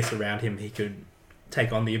radius around him, he could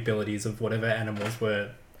take on the abilities of whatever animals were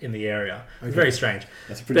in the area. It's Okay. very strange.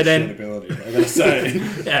 That's a pretty But then- shit ability, I gotta say.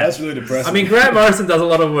 Yeah. That's really depressing. I mean, Grant Morrison does a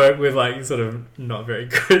lot of work with like sort of not very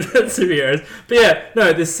good superheroes. But yeah,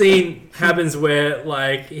 no, this scene happens where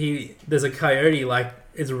like there's a coyote, like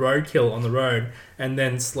it's roadkill on the road, and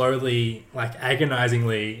then slowly, like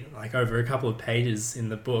agonizingly, like over a couple of pages in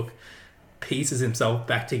the book, pieces himself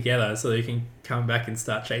back together so that he can come back and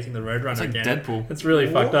start chasing the Roadrunner it's like again. Deadpool. It's really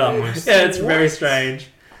fucked up. Almost. Yeah, it's very strange.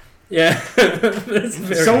 Yeah, it's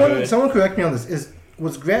very good. Someone correct me on this.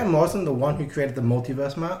 Was Grant Morrison the one who created the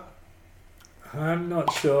multiverse map? I'm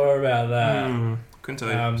not sure about that. Couldn't tell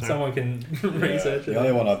you. Sorry. Someone can research The it.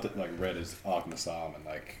 only one I've like read is Arkham Asylum, and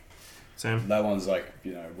like Same. that one's like,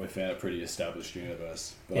 you know, within a pretty established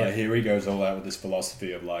universe. But Yeah. like, here he goes all out with this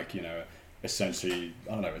philosophy of like, you know, essentially,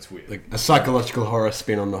 I don't know, it's weird. Like a psychological horror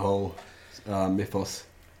spin on the whole mythos.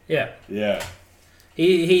 Yeah. Yeah.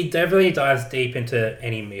 He definitely dives deep into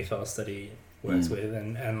any mythos that he works with,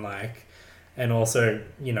 and also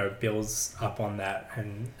builds up on that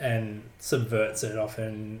and subverts it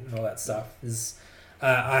often and all that stuff.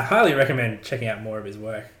 I highly recommend checking out more of his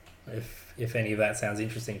work if any of that sounds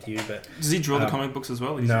interesting to you. But Does he draw the comic books as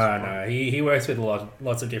well? no, he works with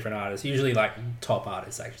lots of different artists, usually like top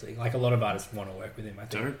artists actually. Like a lot of artists want to work with him, I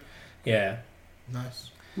think. Dope. Yeah. Nice.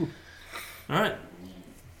 All right,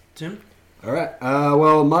 Tim. All right.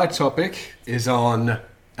 Well, my topic is on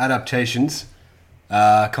adaptations,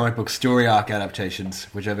 comic book story arc adaptations,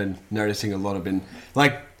 which I've been noticing a lot of. Been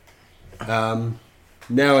like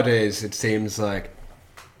nowadays, it seems like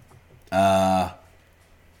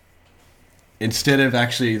instead of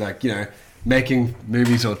actually making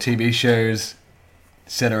movies or TV shows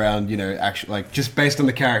set around actually just based on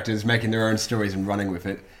the characters making their own stories and running with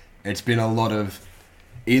it, it's been a lot of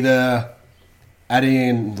either adding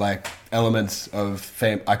in elements of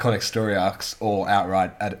iconic story arcs or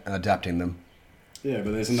outright adapting them. Yeah,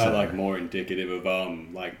 but isn't that more indicative of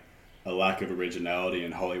a lack of originality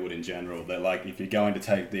in Hollywood in general? That if you're going to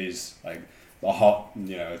take these the hot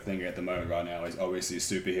thing at the moment right now is obviously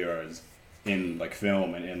superheroes in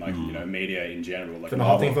film and in media in general. Been the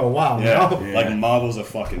whole thing for a while yeah, now. yeah. Marvel's a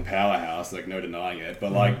fucking powerhouse. No denying it.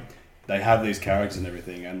 But they have these characters and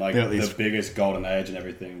everything, and the biggest golden age and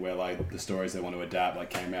everything, where the stories they want to adapt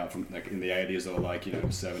came out from in the 80s or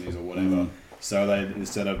 70s or whatever. So they,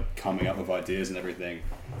 instead of coming up with ideas and everything,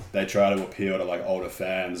 they try to appeal to older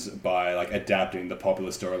fans by adapting the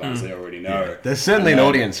popular storylines they already know. Yeah. There's certainly an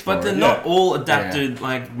audience for But they're it. not all adapted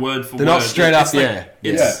word for word. They're not straight up.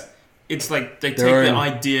 It's they take the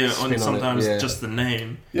idea on sometimes just the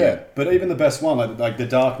name. Yeah, but even the best one, the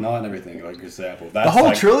Dark Knight and everything, example. That's the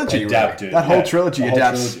whole trilogy, adapted. Really. That whole trilogy the whole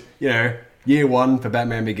adapts. trilogy. Year one for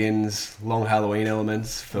Batman Begins, long Halloween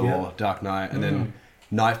elements for Dark Knight, and then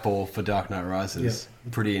Nightfall for Dark Knight Rises,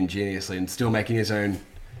 pretty ingeniously, and still making his own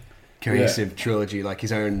cohesive trilogy,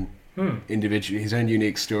 his own individual, his own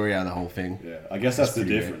unique story out of the whole thing. Yeah, I guess that's the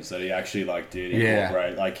difference that he actually did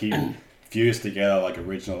incorporate. He fused together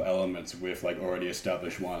original elements with already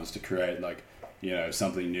established ones to create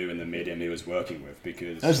something new in the medium he was working with.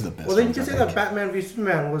 Because those are the best. Well, then you ones, can say that Batman v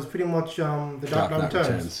Superman was pretty much the Dark Knight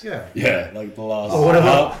Returns. Yeah. Yeah, the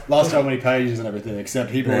last how many pages and everything,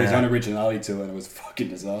 except he brought his own originality to it, and it was fucking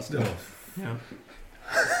disaster. Yeah.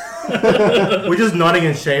 We're just nodding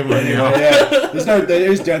in shame right now. Yeah,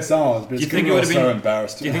 there is dead silence, but Do you it's think because it we're would have so been?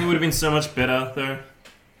 embarrassed. Do you think it would have been so much better though?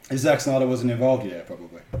 If Zack Snyder wasn't involved? Yeah,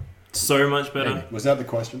 probably. So much better. Was that the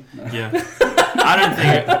question? No. Yeah. I don't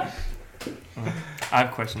think I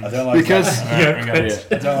have questions. I don't like because Zack Snyder.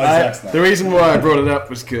 I don't like Zack Snyder. The reason why I brought it up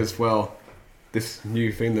was because this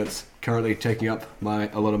new thing that's currently taking up a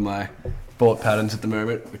lot of my thought patterns at the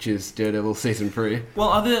moment, which is Daredevil season 3. Well,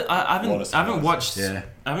 I haven't watched. Yeah.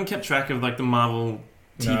 I haven't kept track of the Marvel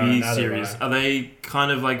TV series. Are they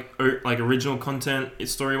kind of like original content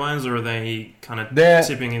story-wise, or are they kind of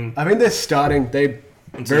tipping in? I mean, they're starting. They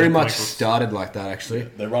very much started like that, actually.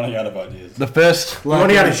 They're running out of ideas. The first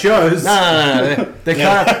running out of shows. No. They're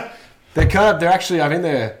actually. I think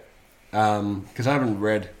they're because I haven't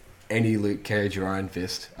read any Luke Cage or Iron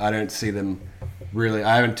Fist. I don't see them really.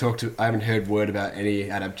 I haven't heard word about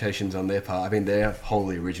any adaptations on their part. I mean, they're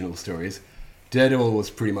wholly original stories. Daredevil was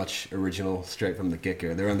pretty much original straight from the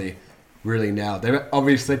get-go. They're only really now. They've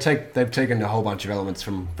obviously they've taken a whole bunch of elements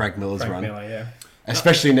from Frank Miller's run.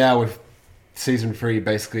 Especially now with season 3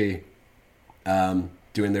 basically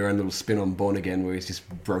doing their own little spin on Born Again, where he's just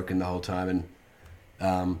broken the whole time.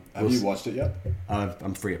 And have you watched it yet?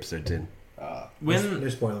 I'm 3 episodes in. No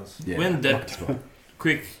spoilers. Yeah,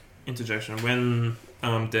 quick interjection. When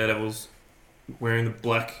Daredevil's wearing the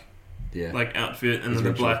black outfit and then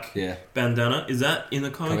the black bandana, is that in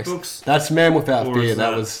the comic books? That's Man Without Or Fear.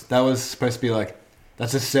 is That was supposed to be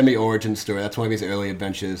that's a semi-origin story. That's one of his early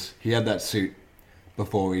adventures. He had that suit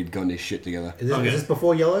before he'd gotten his shit together. Is this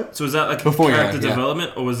before Yellow? So is that Before character Yellow,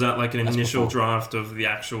 development, or was that an That's initial before. draft of the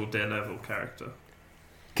actual Daredevil character?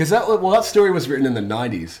 Because that story was written in the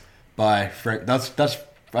 90s by Frank.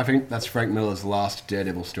 I think that's Frank Miller's last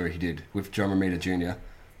Daredevil story he did with John Romita Jr.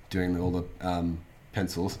 doing all the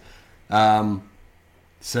pencils.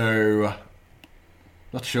 So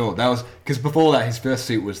not sure. That was because before that his first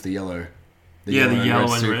suit was the yellow. The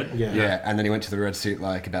yellow and suit. red. Yeah, and then he went to the red suit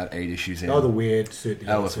about 8 issues in. Oh, the weird suit. The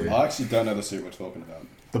That was suit. weird. I actually don't know the suit we're talking about.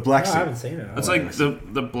 The black No, I suit. haven't seen it. It's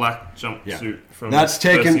the black jumpsuit from That's the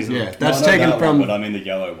first taken. season. Yeah, No, that's not taken that from. one, but I mean the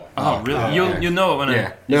yellow one. Oh, really? Oh, You'll know it when Yeah.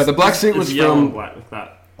 it. No, the black suit it's was yellow and from. black with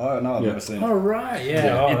that. Oh no, I've Yeah. never seen Oh it. right, yeah.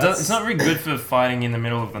 Yeah. Oh, It's not very good for fighting in the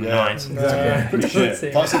middle of the Yeah. night. No. Pretty Doesn't shit.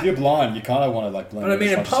 seem- Plus, if you're blind, you kind of want to like blend. But I in mean,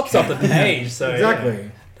 as it much as pops you up the can. page, so Exactly. yeah.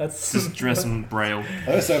 That's Just dress in braille.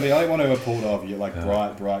 Also, the only one who ever pulled off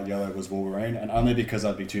bright yellow was Wolverine, and only because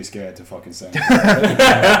I'd be too scared to fucking say anything.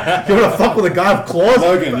 You want to fuck with a guy with claws?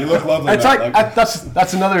 Logan, you look lovely. It's mate. like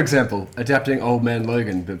that's another example. Adapting Old Man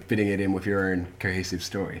Logan, but fitting it in with your own cohesive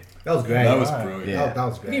story. That was great. That was Right. brilliant. Yeah. That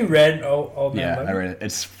was Have you great. read Old Man Yeah, Logan? I read it.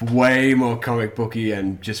 It's way more comic booky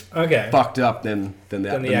and just Okay. fucked up than that.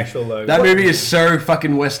 Than the actual Logan. That movie is so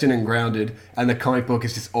fucking western and grounded, and the comic book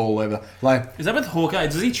is just all over. Like Is that with Hawkeye?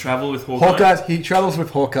 Does he travel with Hawkeye? Hawkeye, he travels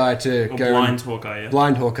with Hawkeye to Or go blind Hawkeye, yeah.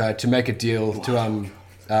 blind Hawkeye to make a deal to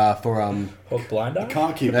for Hawk Blind Eye?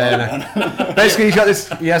 Can't keep No, up, no. man. Basically, he's got this.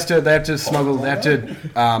 They have to smuggle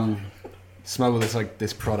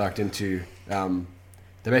this product into.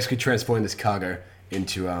 They're basically transporting this cargo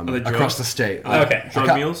into they across drugs? the state. Okay.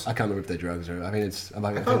 Drug mules? I can't remember if they're drugs or. I mean, it's. I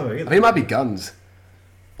can't remember either. think it might be guns,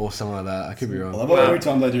 or something like that. I could be I wrong. love how every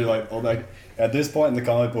time they do at this point in the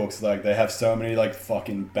comic books, like they have so many like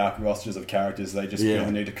fucking back rosters of characters they just Yeah. feel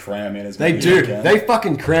the need to cram in as They many as do. can. They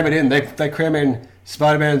fucking cram it in. They cram in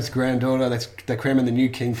Spider-Man's granddaughter. They cram in the new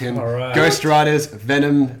Kingpin. Alright. Ghost Riders,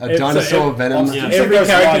 Venom, a It's- dinosaur it- Venom. Yeah. Every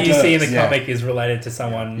Ghost character you Rider. see in the Yeah. comic is related to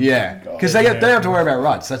someone. Yeah, because they don't have to worry about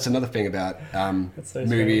rights. That's another thing about That's so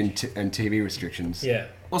movie strange. and TV restrictions. Yeah.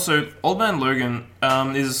 Also, Old Man Logan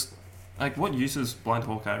is like, what use is blind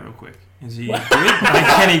Hawkeye? Real quick, is he good?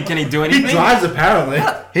 Like, can he do He anything? drives apparently.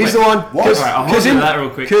 He's the one. What? Cause, Alright, I'll hold cause you in- to that real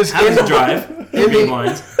quick. 'cause How does in- he drive? in Being the-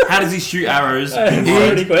 blind. How does he shoot arrows? So Being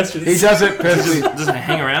many blind? questions. he does it perfectly. Doesn't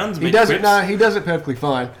hang around. He make does it. quips? No, he does it perfectly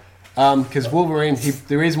fine. Because Wolverine.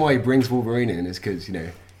 The reason why he brings Wolverine in is because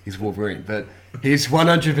he's Wolverine, but he's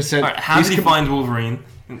 100%. Alright, how did he find Wolverine?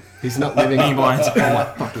 He's not living Being blind. Oh my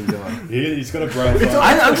fucking god. He's got a brain.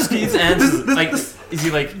 I'm just curious answers. Like, is he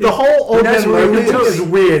like? The whole Old knows Man where he Logan lives. is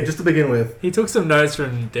weird, just to begin with. He took some notes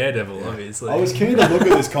from Daredevil, obviously. I was keen to look at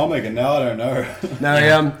this comic, and now I don't know.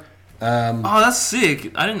 No, Oh, that's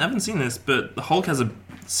sick. I haven't seen this, but the Hulk has a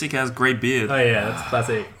sick ass grey beard. Oh yeah, that's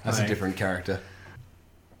classic. that's a Like, different character.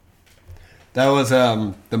 That was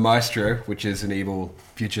the Maestro, which is an evil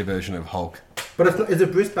future version of Hulk. But it's not, is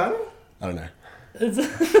it Bruce Banner? I don't know. I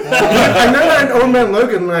know that in Old Man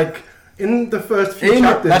Logan, like in the first few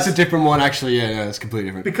chapters, That's a different one, actually. Yeah, no, that's completely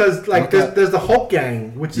different. because like Okay. there's the Hulk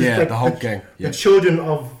gang, which is Yeah, like the Hulk gang. the Yeah. children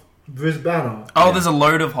of Bruce Banner. Oh, there's a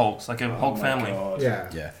load of Hulks, like a Hulk Oh my family. God. Yeah.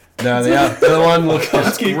 Yeah. No, the other one looks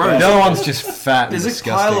just. The gross. other one's just fat and There's a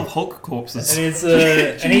disgusting. pile of Hulk corpses. and it's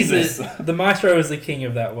and he's Jesus. the Maestro is the king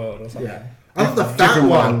of that world or something. Yeah. I thought the fat Different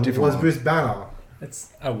one one, different was one. Bruce Banner. It's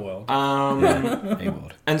a world.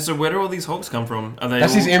 A-Word. And so where do all these Hulks come from? Are they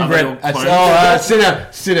That's all, his are they all inbred. That's,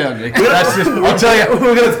 clones? sit down, Nick. That's just, I'll tell you.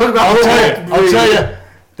 We're gonna talk about I'll tell you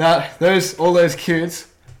that all those kids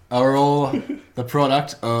are all the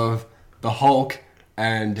product of the Hulk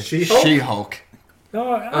and She-Hulk? She-Hulk.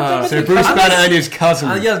 No, I So don't Bruce think- Banner and his cousin.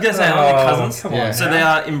 Yeah, I was gonna say, are they cousins? Come Yeah. on. So they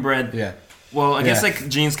are inbred. Yeah. Well, I guess Yeah. like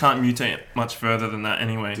genes can't mutate much further than that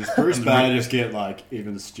anyway. Does Bruce Banner just get like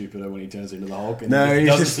even stupider when he turns into the Hulk? And No, he he's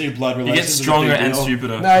doesn't just- see blood He relations. gets as a stronger big and deal.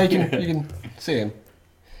 stupider. No, you can see him.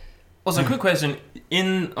 Also, quick question: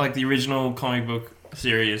 in like the original comic book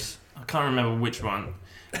series, I can't remember which one,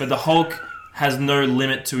 but the Hulk has no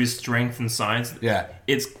limit to his strength and size. Yeah.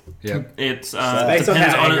 It's Yeah. Based depends on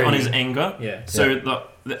how on angry his he- anger. Yeah. So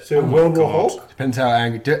Yeah. So oh my World War God. Hulk? Depends how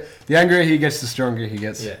angry. The angrier he gets, the stronger he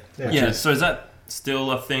gets. Yeah. Yeah. So is that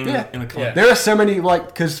still a thing Yeah. in the comic? There are so many,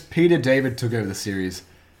 because Peter David took over the series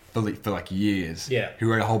for like years. Yeah.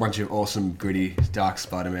 Who wrote a whole bunch of awesome, gritty, dark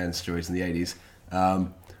Spider-Man stories in the 80s.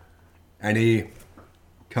 And he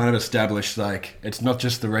kind of established, like, it's not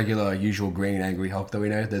just the regular, usual green, angry Hulk that we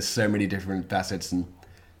know. There's so many different facets and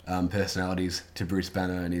personalities to Bruce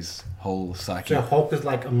Banner and his whole psyche. So Hulk is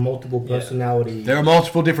like a multiple personality. There are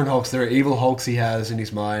multiple different Hulks. There are evil Hulks he has in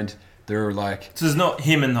his mind. There are, like... So it's not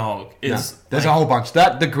him and the Hulk. It's no, there's like, a whole bunch.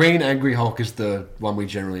 The green, angry Hulk is the one we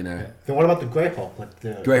generally know. Then what about the Grey Hulk? Like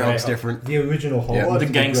the Grey Hulk's Hulk. different. the original Hulk. Yeah. Or the is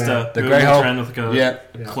it gangster. The who Grey walks Hulk. around with like a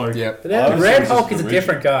Yeah. cloak. Yeah. But then I was Red thinking Hulk this is a is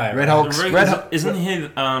different guy. Red right? Hulk's... Red, Red Hulk... isn't he?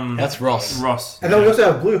 That's Ross. Ross. And then we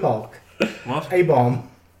also have Blue Hulk. What? A-Bomb.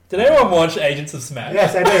 Did anyone watch Agents of Smash?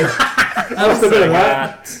 Yes, I did. That was the bit of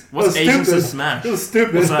that. What's was Agents of stupid. Smash? It was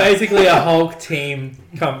stupid. It's that? basically a Hulk team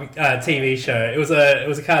TV show. It was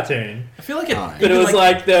a cartoon, I feel like it. Oh, but it was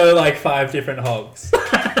like there were like 5 different Hulks,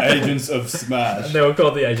 Agents of and Smash. they were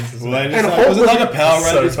called the Agents of Well, they Smash. just And like, Hulk was it was like a Power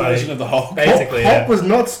so Rangers funny. version of the Hulk? Basically, Hulk yeah. was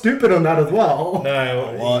not stupid on that as well.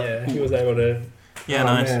 No, What? yeah, he was able to Yeah, Oh,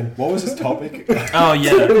 nice. man. What was his topic? Oh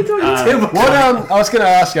yeah. What I was going to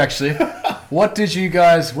ask actually, what do you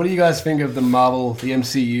guys think of the Marvel, the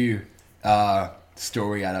MCU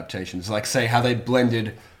story adaptations? Like, say how they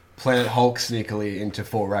blended Planet Hulk sneakily into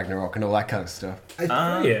Thor Ragnarok and all that kind of stuff. Yeah.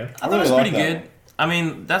 I thought really it was like pretty that. good. I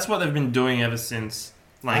mean, that's what they've been doing ever since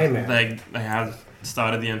Iron Man. they have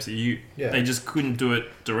started the MCU. Yeah. They just couldn't do it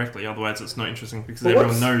directly, otherwise it's not interesting because But everyone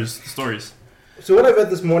what's- knows the stories. So what I read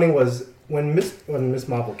this morning was when Miss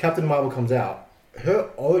Marvel, Captain Marvel comes out, her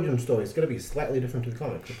origin story is going to be slightly different to the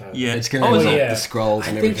comics. Apparently. Yeah, It's going to oh, be is like it? yeah. the scrolls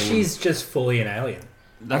I and think everything. she's just fully an alien.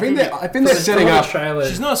 I think they're setting From the up. trailer.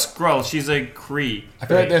 She's not a Skrull. She's a Kree. I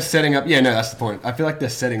feel like they're setting up. Yeah, no, that's the point. I feel like they're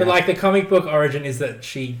setting But up like the comic book origin is that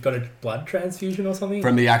she got a blood transfusion or something.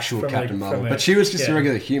 from the actual from, Captain like, Marvel, from a- but she was just a yeah.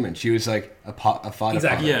 regular human. She was like a fighter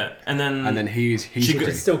Exactly. pilot. Yeah, and then he's She free.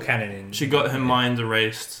 It's still canon in. she got her mind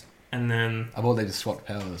erased, and then I thought they just swapped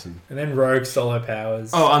powers and And then Rogue stole her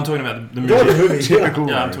powers. oh, I'm talking about the Go to the movie. movie. typical.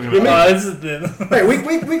 Yeah, I'm Rogue. talking about. Oh, this is the, Hey, we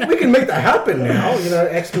can make that happen now. You know,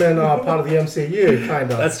 X-Men are part of the MCU, kind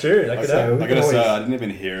of. that's true. That could So happen. we I can gotta say, always- I didn't even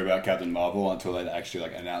hear about Captain Marvel until they actually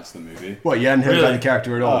like announced the movie. What, you hadn't heard Really? about the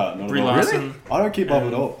character at all? Not Brie at all. Larson. I don't keep up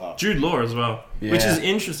at all. Oh. Jude Law as well, which Yeah. is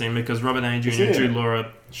interesting because Robert Downey Is Jr. he? and Jude Law are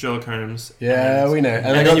Sherlock Holmes. Yeah, we know. And, And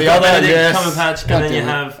they then got you've the got other Benedict yes. Cumberbatch, God and then you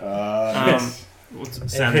damn it. have what's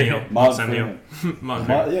Sam Henry Neill. Hill. Not Sam Neill. Mark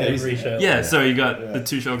Hamill. Yeah, he's, Every show. Yeah, so you got Yeah. the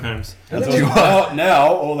two Sherlock Holmes. that's And then all, now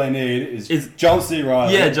all they need is Is- John C.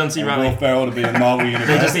 Riley. Yeah, John C. and Riley. Will Ferrell to be in the Marvel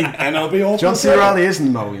universe. just need- and it'll be all John C. perfect. Riley is in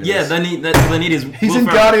the Marvel universe. Yeah, they need that. They need is He's Will in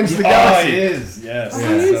Ferrell. Guardians of the Oh, Galaxy. he is. Yes. Oh, Yeah,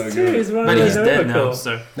 he so is too. good. He's one But of he's the dead now, Nova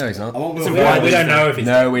so No, he's not. I want Will So We Ferrell. don't, we don't know if he's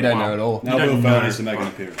No, we don't Wow. know at all. Now You Will don't Ferrell know. needs to make an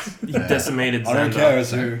appearance. he decimated I don't Xander. care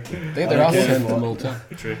as who. I think I there don't are care. 10 of them all the time.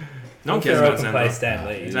 True. No one Will cares Ferrell about can play Xander. Stan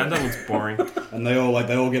Lee. Xander looks boring. And they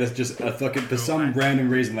all get us just a fucking for some random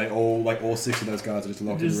reason all six of those guys are just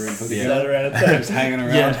locked in the room for the Just year, sat around a just hanging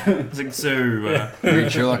around. Yeah. It's like, so,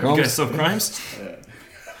 Read Sherlock you guys Holmes. solve crimes?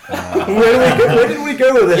 Where did we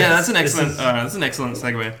go with this? Yeah, that's an excellent. That's an excellent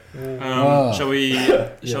segue. Oh. Shall we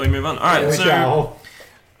move on? All right. We So, shall.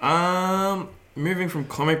 moving from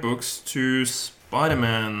comic books to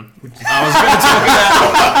Spider-Man. I was going to talk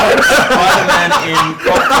about Spider-Man in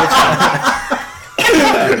pop culture.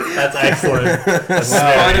 That's excellent. That's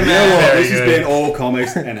Spider-Man. You know what? very This has good. been all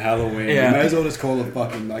comics and Halloween. Yeah. You may as well just call the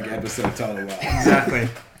fucking episode title out. Exactly.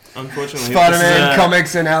 Unfortunately, Spider-Man,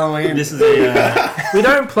 comics, and Halloween. This is a. We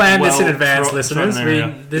don't plan this in Well, advance, tro- listeners. trodden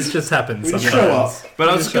area. This just happens We just sometimes. show up. But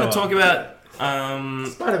I We was just going to show talk up. about.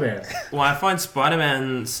 Spider-Man. Well, I find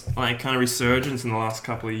Spider-Man's kind of resurgence in the last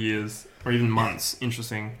couple of years or even months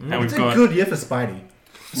interesting. And It's we've a got. good year for Spidey,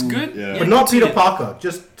 It's good. Yeah. but not Peter yeah. Parker.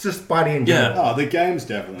 Just Spidey in Yeah. general. Oh, the game's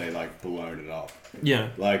definitely blown it up. Yeah.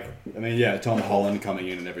 Tom Holland coming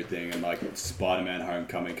in and everything, and Spider-Man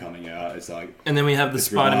Homecoming coming out. It's like And then we have the It's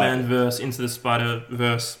Spider-Man reliable. verse into the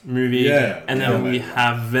Spider-Verse movie. Yeah, And then yeah. we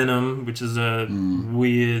have Venom, which is a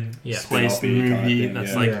weird Yeah. placed Spin-off-y kind of movie thing,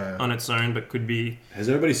 that's yeah. Yeah. on its own, but could be. has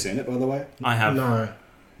everybody seen it by the way? I have. No.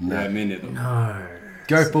 Yeah, me neither. No.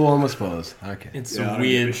 Go full on with spoilers. Okay. It's Yeah, I a don't give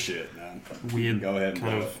a weird, shit, man. weird Go ahead and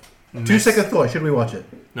kind do of. it. 2 mess. second thought. Should we watch it?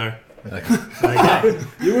 No. Okay.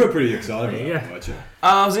 You were pretty excited about Yeah. it, weren't you?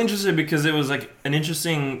 I was interested because it was an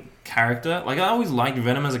interesting character. I always liked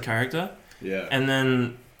Venom as a character. Yeah. And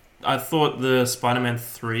then I thought the Spider-Man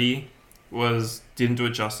 3 didn't do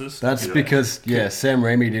it justice. That's Yeah. because, Sam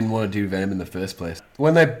Raimi didn't want to do Venom in the first place.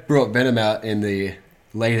 When they brought Venom out in the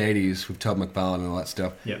late 80s with Todd McFarlane and all that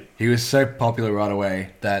stuff, Yep. he was so popular right away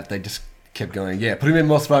that they just kept going, put him in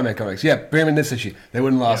more Spider-Man comics. Yeah, bring him in this issue. They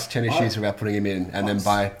wouldn't last 10 issues without putting him in. And then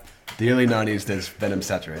by the early 90s, there's Venom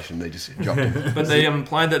saturation. They just dropped him. But they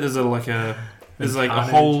implied that there's a whole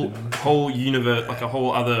universe, a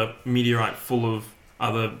whole other meteorite full of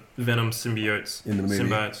other Venom symbiotes. In the movie.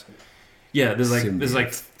 Symbiotes. Yeah, there's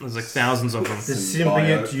Symbiotes. thousands of them, The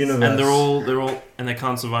symbiote universe. and they're all and they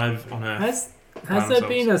can't survive on Earth. Has there themselves.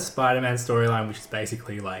 been a Spider-Man storyline which is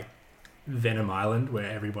basically like Venom Island, where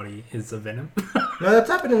everybody is a Venom? No, that's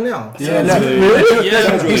happening now. Yeah, Sounds no, really- Yeah,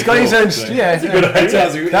 sounds really he's got his cool, own. actually. That's That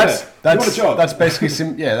sounds good. that's You want a job? that's basically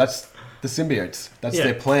that's the symbiotes. That's Yeah.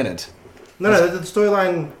 their planet No, the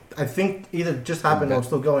storyline I think either just happened or it's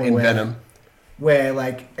still going. in where, Venom.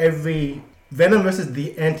 where every Venom versus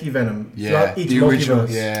the anti-Venom Yeah, throughout each the original.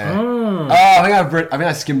 multiverse. Yeah. Oh. Oh, I think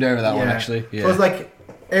I skimmed over that one actually. Yeah. So it's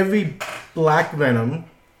every black Venom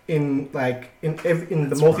in the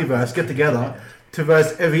multiverse get together to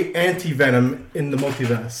verse every anti-Venom in the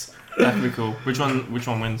multiverse. That could be cool. Which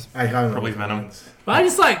one wins? I don't know. Probably Venom. But I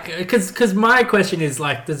just because my question is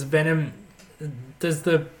does Venom does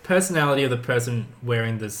the personality of the person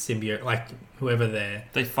wearing the symbiote, like whoever they're,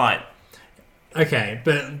 They fight. okay,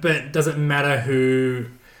 but does it matter who?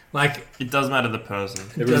 Like, It does matter the person.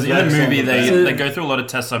 It Because in the reflects on movie, the they, person. they go through a lot of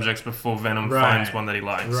test subjects before Venom Right. finds one that he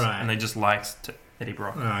likes. Right. And they just likes Eddie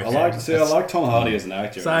Brock. okay. I like Tom Hardy as an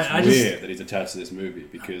actor. So It's I just- weird that he's attached to this movie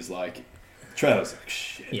because like trailers like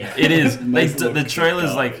shit. Yeah. It is. It makes it The look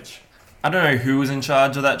trailer's like... garbage. I don't know who was in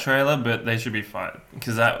charge of that trailer, but they should be fired.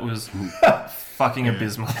 Because that was fucking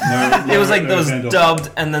abysmal. It was like, there was Vandal.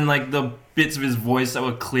 dubbed, and then like the bits of his voice that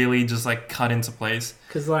were clearly just like cut into place.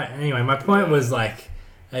 Because, like, anyway, my point was, like,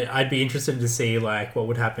 I'd be interested to see, like, what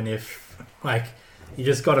would happen if, like, you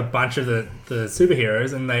just got a bunch of the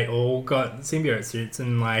superheroes and they all got symbiote suits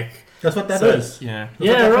and, like... That's what that So- is. Yeah.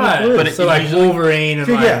 Yeah, right. But But it so, like, usually- Wolverine and,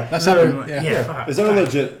 Yeah, like... yeah, that's and, happened, like, yeah. fuck. Is that a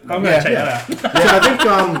legit? I'm gonna Yeah, check yeah. that out. So I think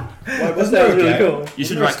Like, wasn't That there was a really game? cool. You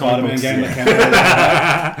should Wasn't there a write comic Spider-Man books. game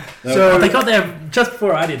that came out? So- They got there just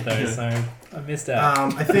before I did, though, so I missed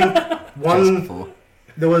out. I think Just one before.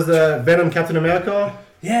 there was the Venom Captain America,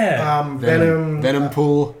 yeah. Venom Venom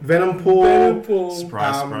pool. Venom Pool,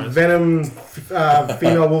 Surprise, surprise. Venom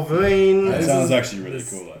female Wolverine, That This sounds is- actually really this-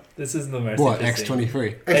 cool. Though. This is the most What? interesting.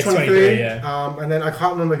 X-23. X-23, yeah. and then I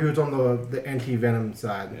can't remember who's on the anti-Venom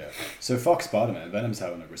side. Yeah. So fuck Spider-Man. Venom's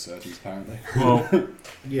having a resurgence apparently. Well,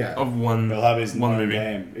 Yeah, of one. He'll have his One own movie.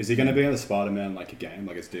 game. Is he going to be in the Spider-Man like a game,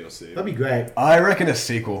 like it's DLC? that'd be great. I reckon a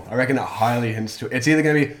sequel. I reckon it highly hints to it. It's either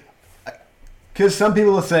going to be... Because some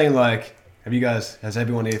people are saying, like... Has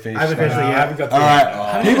everyone here finished? I haven't finished it I yet. haven't got to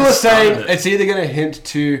Alright, Oh. people are saying Started it. it's either going to hint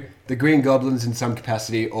to the Green Goblins in some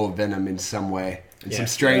capacity or Venom in some way. In some Yeah.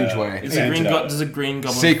 strange Yeah. way. Is Yeah. a green Yeah. does a green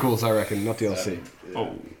goblin? Sequels, I reckon, not DLC.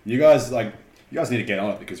 Oh. You guys need to get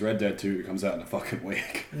on it because Red Dead 2 comes out in a fucking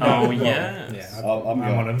week. Oh yeah. Yeah, I'm I'm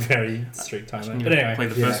on going. a very strict You timeline. need But to anyway, play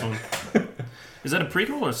the yeah. first one. Is that a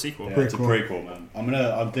prequel or a sequel? Yeah, it's a prequel, man.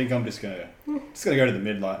 I think I'm just gonna go to the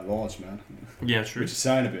midnight launch, man. Yeah, true. Which is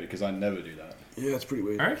saying a bit because I never do that. Yeah, it's pretty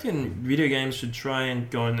weird. I reckon video games should try and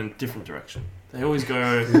go in a different direction. They always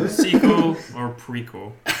go sequel or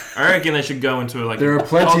prequel. I reckon they should go into like There are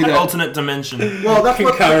plenty that- alternate dimension. Well, that's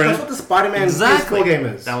Concurrent. what the Spider-Man Exactly. PS4 game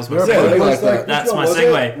is. That was my There are segue. plenty it was like that. That's which one my was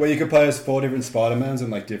segue. it? Where you could play as 4 different Spider-Mans in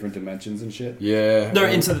like different dimensions and shit. Yeah. They're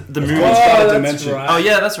into the movie. Oh, Oh, Spider that's Dimension. right. Oh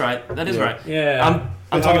yeah, that's right. That is Yeah. right. Yeah. I'm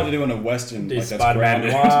I'm talking. talking to do in a Western. do Like, that's Spider-Man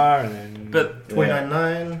grounded. Noir and then But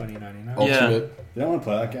 2099, 2099. Ultimate. You don't want to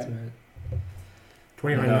play that game?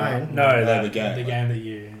 2099. No, No, the the game. game that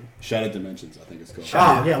you. Shattered Dimensions, I think it's called.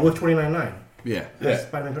 Ah, yeah, with 2099. Yeah. Yeah.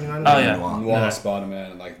 Spider-Man 2099. Oh yeah. Noir No.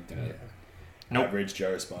 Spider-Man and like Nope. average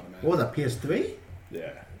Joe Spider-Man. What was that, PS3? Yeah,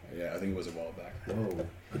 I think it was a while back. Oh.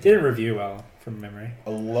 It didn't review well from memory.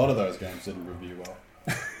 A lot of those games didn't review well.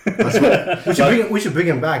 We should bring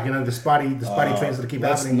him back. You know, the Spidey trains that keep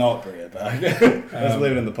Let's happening. not bring it back. Let's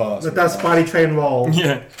leave it in the past. Let that Spidey train roll.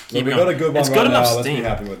 Yeah. Look, Keep we going. got a good one It's right got now. enough Let's be steam.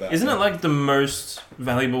 happy with that. Isn't it like the most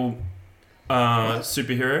valuable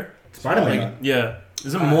superhero? Spider-Man. Like, yeah.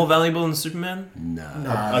 Is it more valuable than Superman? No.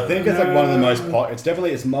 I think it's like one of the most.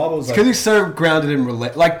 It's Marvel's. Because Like, he's so grounded in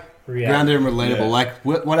Yeah. grounded and relatable. Yeah. Like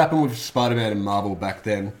what happened with Spider-Man and Marvel back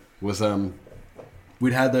then was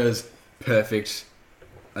we'd had those perfect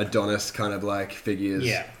Adonis kind of like figures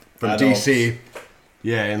Yeah. from Adults. DC.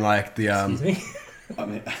 Yeah, in like the Excuse me. I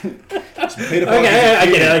mean, Peter Parker. Okay, I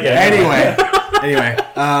get it. anyway,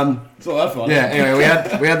 It's all that fun. yeah. Anyway,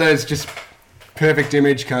 we had those just perfect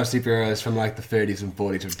image kind of superheroes from like the 30s and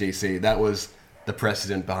 40s of DC. That was the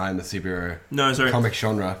precedent behind the superhero No, sorry. comic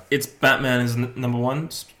genre. It's Batman is number 1,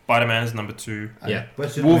 Spider-Man is number 2, Yeah.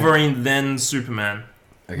 What's Superman? Wolverine then Superman.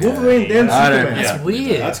 Okay. Wolverine, then I don't- Superman. Yeah. That's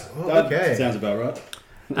weird. That okay. sounds about right.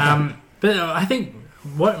 But I think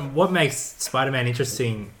what makes Spider-Man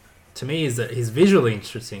interesting to me is that he's visually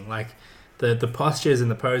interesting. Like the postures and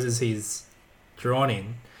the poses he's drawn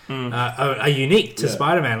in are unique to Yeah.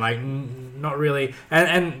 Spider-Man. Like not really,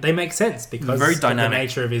 and they make sense because Very of the dynamic.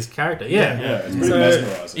 nature of his character. Yeah. Yeah, it's pretty So-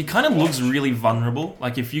 mesmerizing. He kind of looks really vulnerable.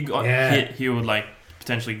 Like if you got Yeah. hit, he would like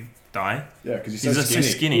potentially die. Yeah, because he's He's so just skinny.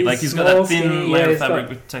 too skinny. He's like he's got small, that thin skinny, layer yeah, of he's fabric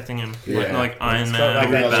got- protecting him, Yeah. like Iron It's Man got like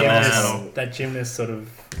or that Batman. gymnast, Or, that gymnast sort of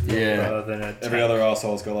Yeah. rather than a Every other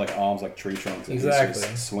asshole's got like arms like tree trunks and Exactly. he's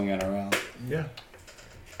just swinging around. Yeah.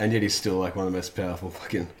 And yet he's still like one of the most powerful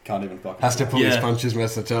fucking. Can't even fucking. Has to pull his Yeah. punches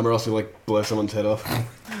most of the time, or else he'll like blow someone's head off.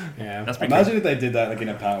 Yeah. that's pretty Imagine if they did that like in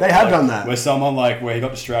a panel. They have like, done that. Where someone where he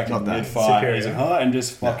got distracted Not that. mid-fight and he's Superior. like, huh, and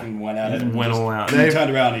just fucking went at it. cool. And Went just, all out. and he They've-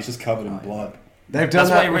 turned around and he's just covered in blood. They've done That's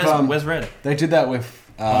why that with Where's Red? they did that with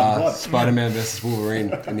Blood. Spider-Man versus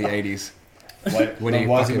Wolverine in the 80s. Like, When he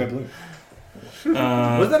why is he fucking- wear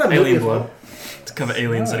blue? Was that a movie Alien as blood well? to cover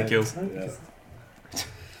aliens that it kills? Yeah.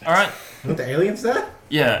 All right, With the aliens there?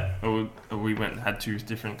 Yeah, or we went and had two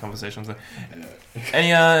different conversations there.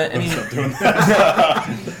 Yeah. Any Stop doing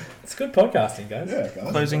that. It's good podcasting, guys. Yeah,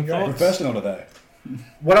 guys. closing thoughts? Professional today.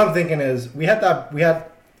 What I'm thinking is, we had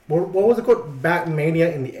what was it called?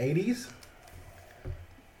 Batmania in the 80s?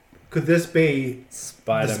 Could this be...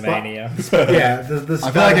 Spider-Mania. Yeah, the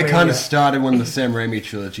I feel like it kind Spider-Mania. of started when the Sam Raimi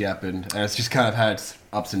trilogy happened, and it's just kind of had its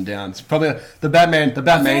ups and downs. Probably the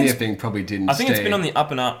Batmania it's- thing probably didn't. I think it's stay. been on the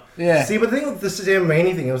up and up. Yeah. See, but the thing with the Sam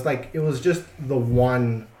Raimi thing, it was just the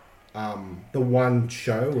one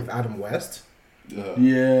show with Adam West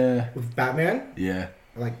Yeah. with Batman, Yeah.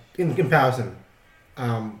 like in comparison.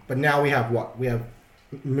 But now we have what? We have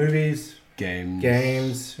movies, games.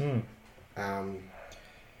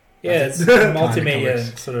 Yeah, it's Kinda multimedia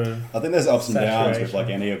comics. sort of. I think there's ups and downs with Saturation. like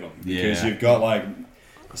any of them because Yeah. you've got like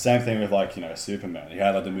the same thing with like Superman. He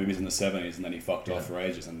had like the movies in the 70s and then he fucked off for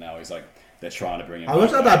ages and now he's like they're trying to bring him. I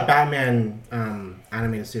looked back at that now.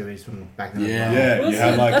 Animated series from back then. Yeah. Yeah, Well, you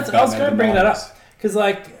had like. I was Batman going to bring that Demise. up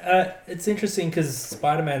because, it's interesting because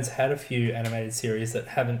Spider-Man's had a few animated series that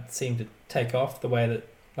haven't seemed to take off the way that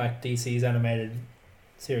like DC's animated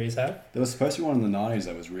series have. There was supposed to be one in the 90s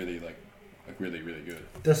that was really really good.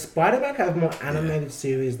 Does Spider-Man have more animated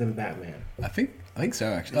series than Batman? I think so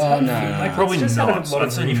actually. Oh no. Like, Probably it's just had not. a lot of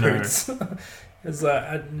I'd say no. reboots. It's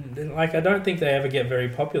I don't think they ever get very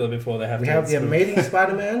popular before they have. We to have the sort of- Amazing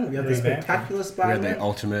Spider-Man. We have the Revamp. Spectacular We had Spider-Man. the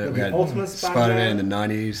Ultimate. the We had Ultimate Spider-Man in the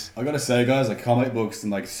 90s. I gotta say, guys, like comic books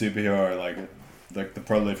and like superhero, like the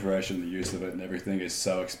proliferation, the use of it, and everything is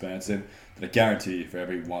so expansive that I guarantee you, for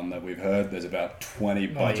every one that we've heard, there's about 20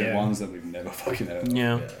 budget yeah. ones that we've never fucking heard. of.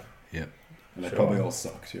 Yeah. Yep. And they Sure. probably all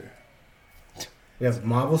suck too. We have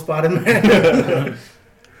Marvel Spider-Man.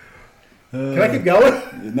 Can I keep going?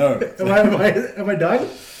 No, Am I done? I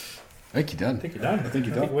think you're done. I think you're done. I think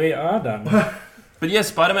you're done. we are done. But yeah,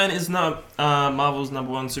 Spider-Man is not Marvel's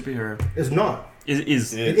number one superhero. It's not. It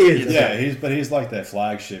is. It is. Yeah, he's like their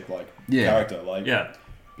flagship Yeah. character. Like Yeah.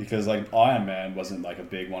 because like Iron Man wasn't like a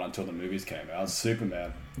big one until the movies came out.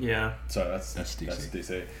 Superman. Yeah. So that's DC. That's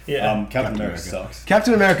DC. Yeah. Captain America America. sucks.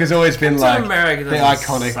 Captain America's always been Captain like America the doesn't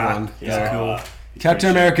iconic suck. one. He's Yeah. cool.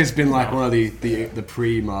 Captain America's been like one of the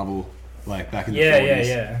pre-Marvel, like back in the 40s.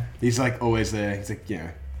 Yeah. He's like always there. He's like,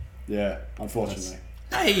 Yeah, unfortunately.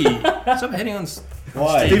 Hey, stop hitting on.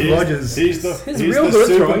 Why? Steve He's- Rogers. He's the He's he's real the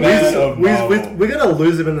good at throwing. Superman of Marvel. We're gonna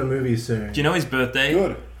lose him in the movie soon. Do you know his birthday?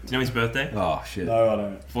 Good. Do you know his birthday? oh shit. No, I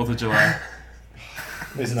don't. 4th of July.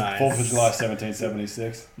 This is Nice. 4th of July,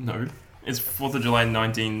 1776. No. It's 4th of July,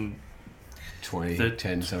 1930, 20,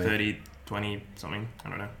 10, something. 20 something. I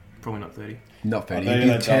don't know. Probably not 30. Not I 30. think He'd be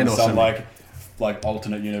they've 10 done or some something. like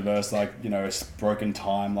alternate universe, like broken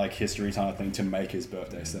time, like history kind of thing to make his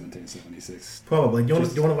birthday 1776. Probably. Do you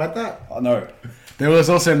want to write that? Oh no. There was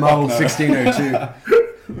also Marvel no. 1602,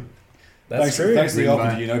 That's Thanks, true. thanks to the Written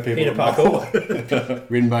offer, by you know people. Peter at Marvel. Parker.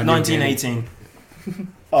 written by Neil Gaiman. 1918.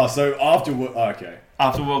 Oh, so after okay,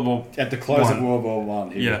 After World War. at the close of One. World War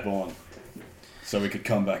One, he Yeah. was born, so we could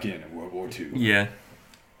come back in World War Two. Yeah.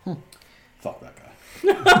 Fuck that guy.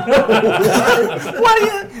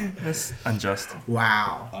 That's unjust.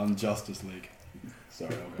 Wow. Justice League.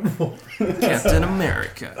 Sorry, I'll go. Captain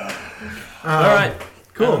America. Alright.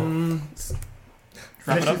 Cool.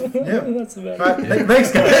 Wrap it up. Yeah. That's about All it. right,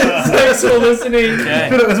 thanks, guys. Thanks for listening. Okay.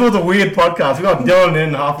 This was a weird podcast. We got Dylan in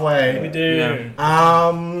We halfway. do.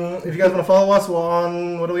 Yeah. If you guys want to follow us, we're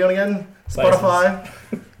on, what are we on again? Spotify,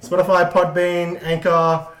 Podbean,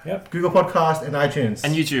 Anchor, Yep. Google Podcast, and iTunes.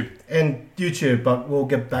 And YouTube. And YouTube, but we'll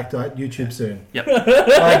get back to YouTube soon. Yep. All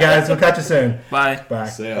right, guys. We'll catch you soon. Bye. Bye.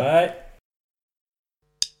 See ya. Bye.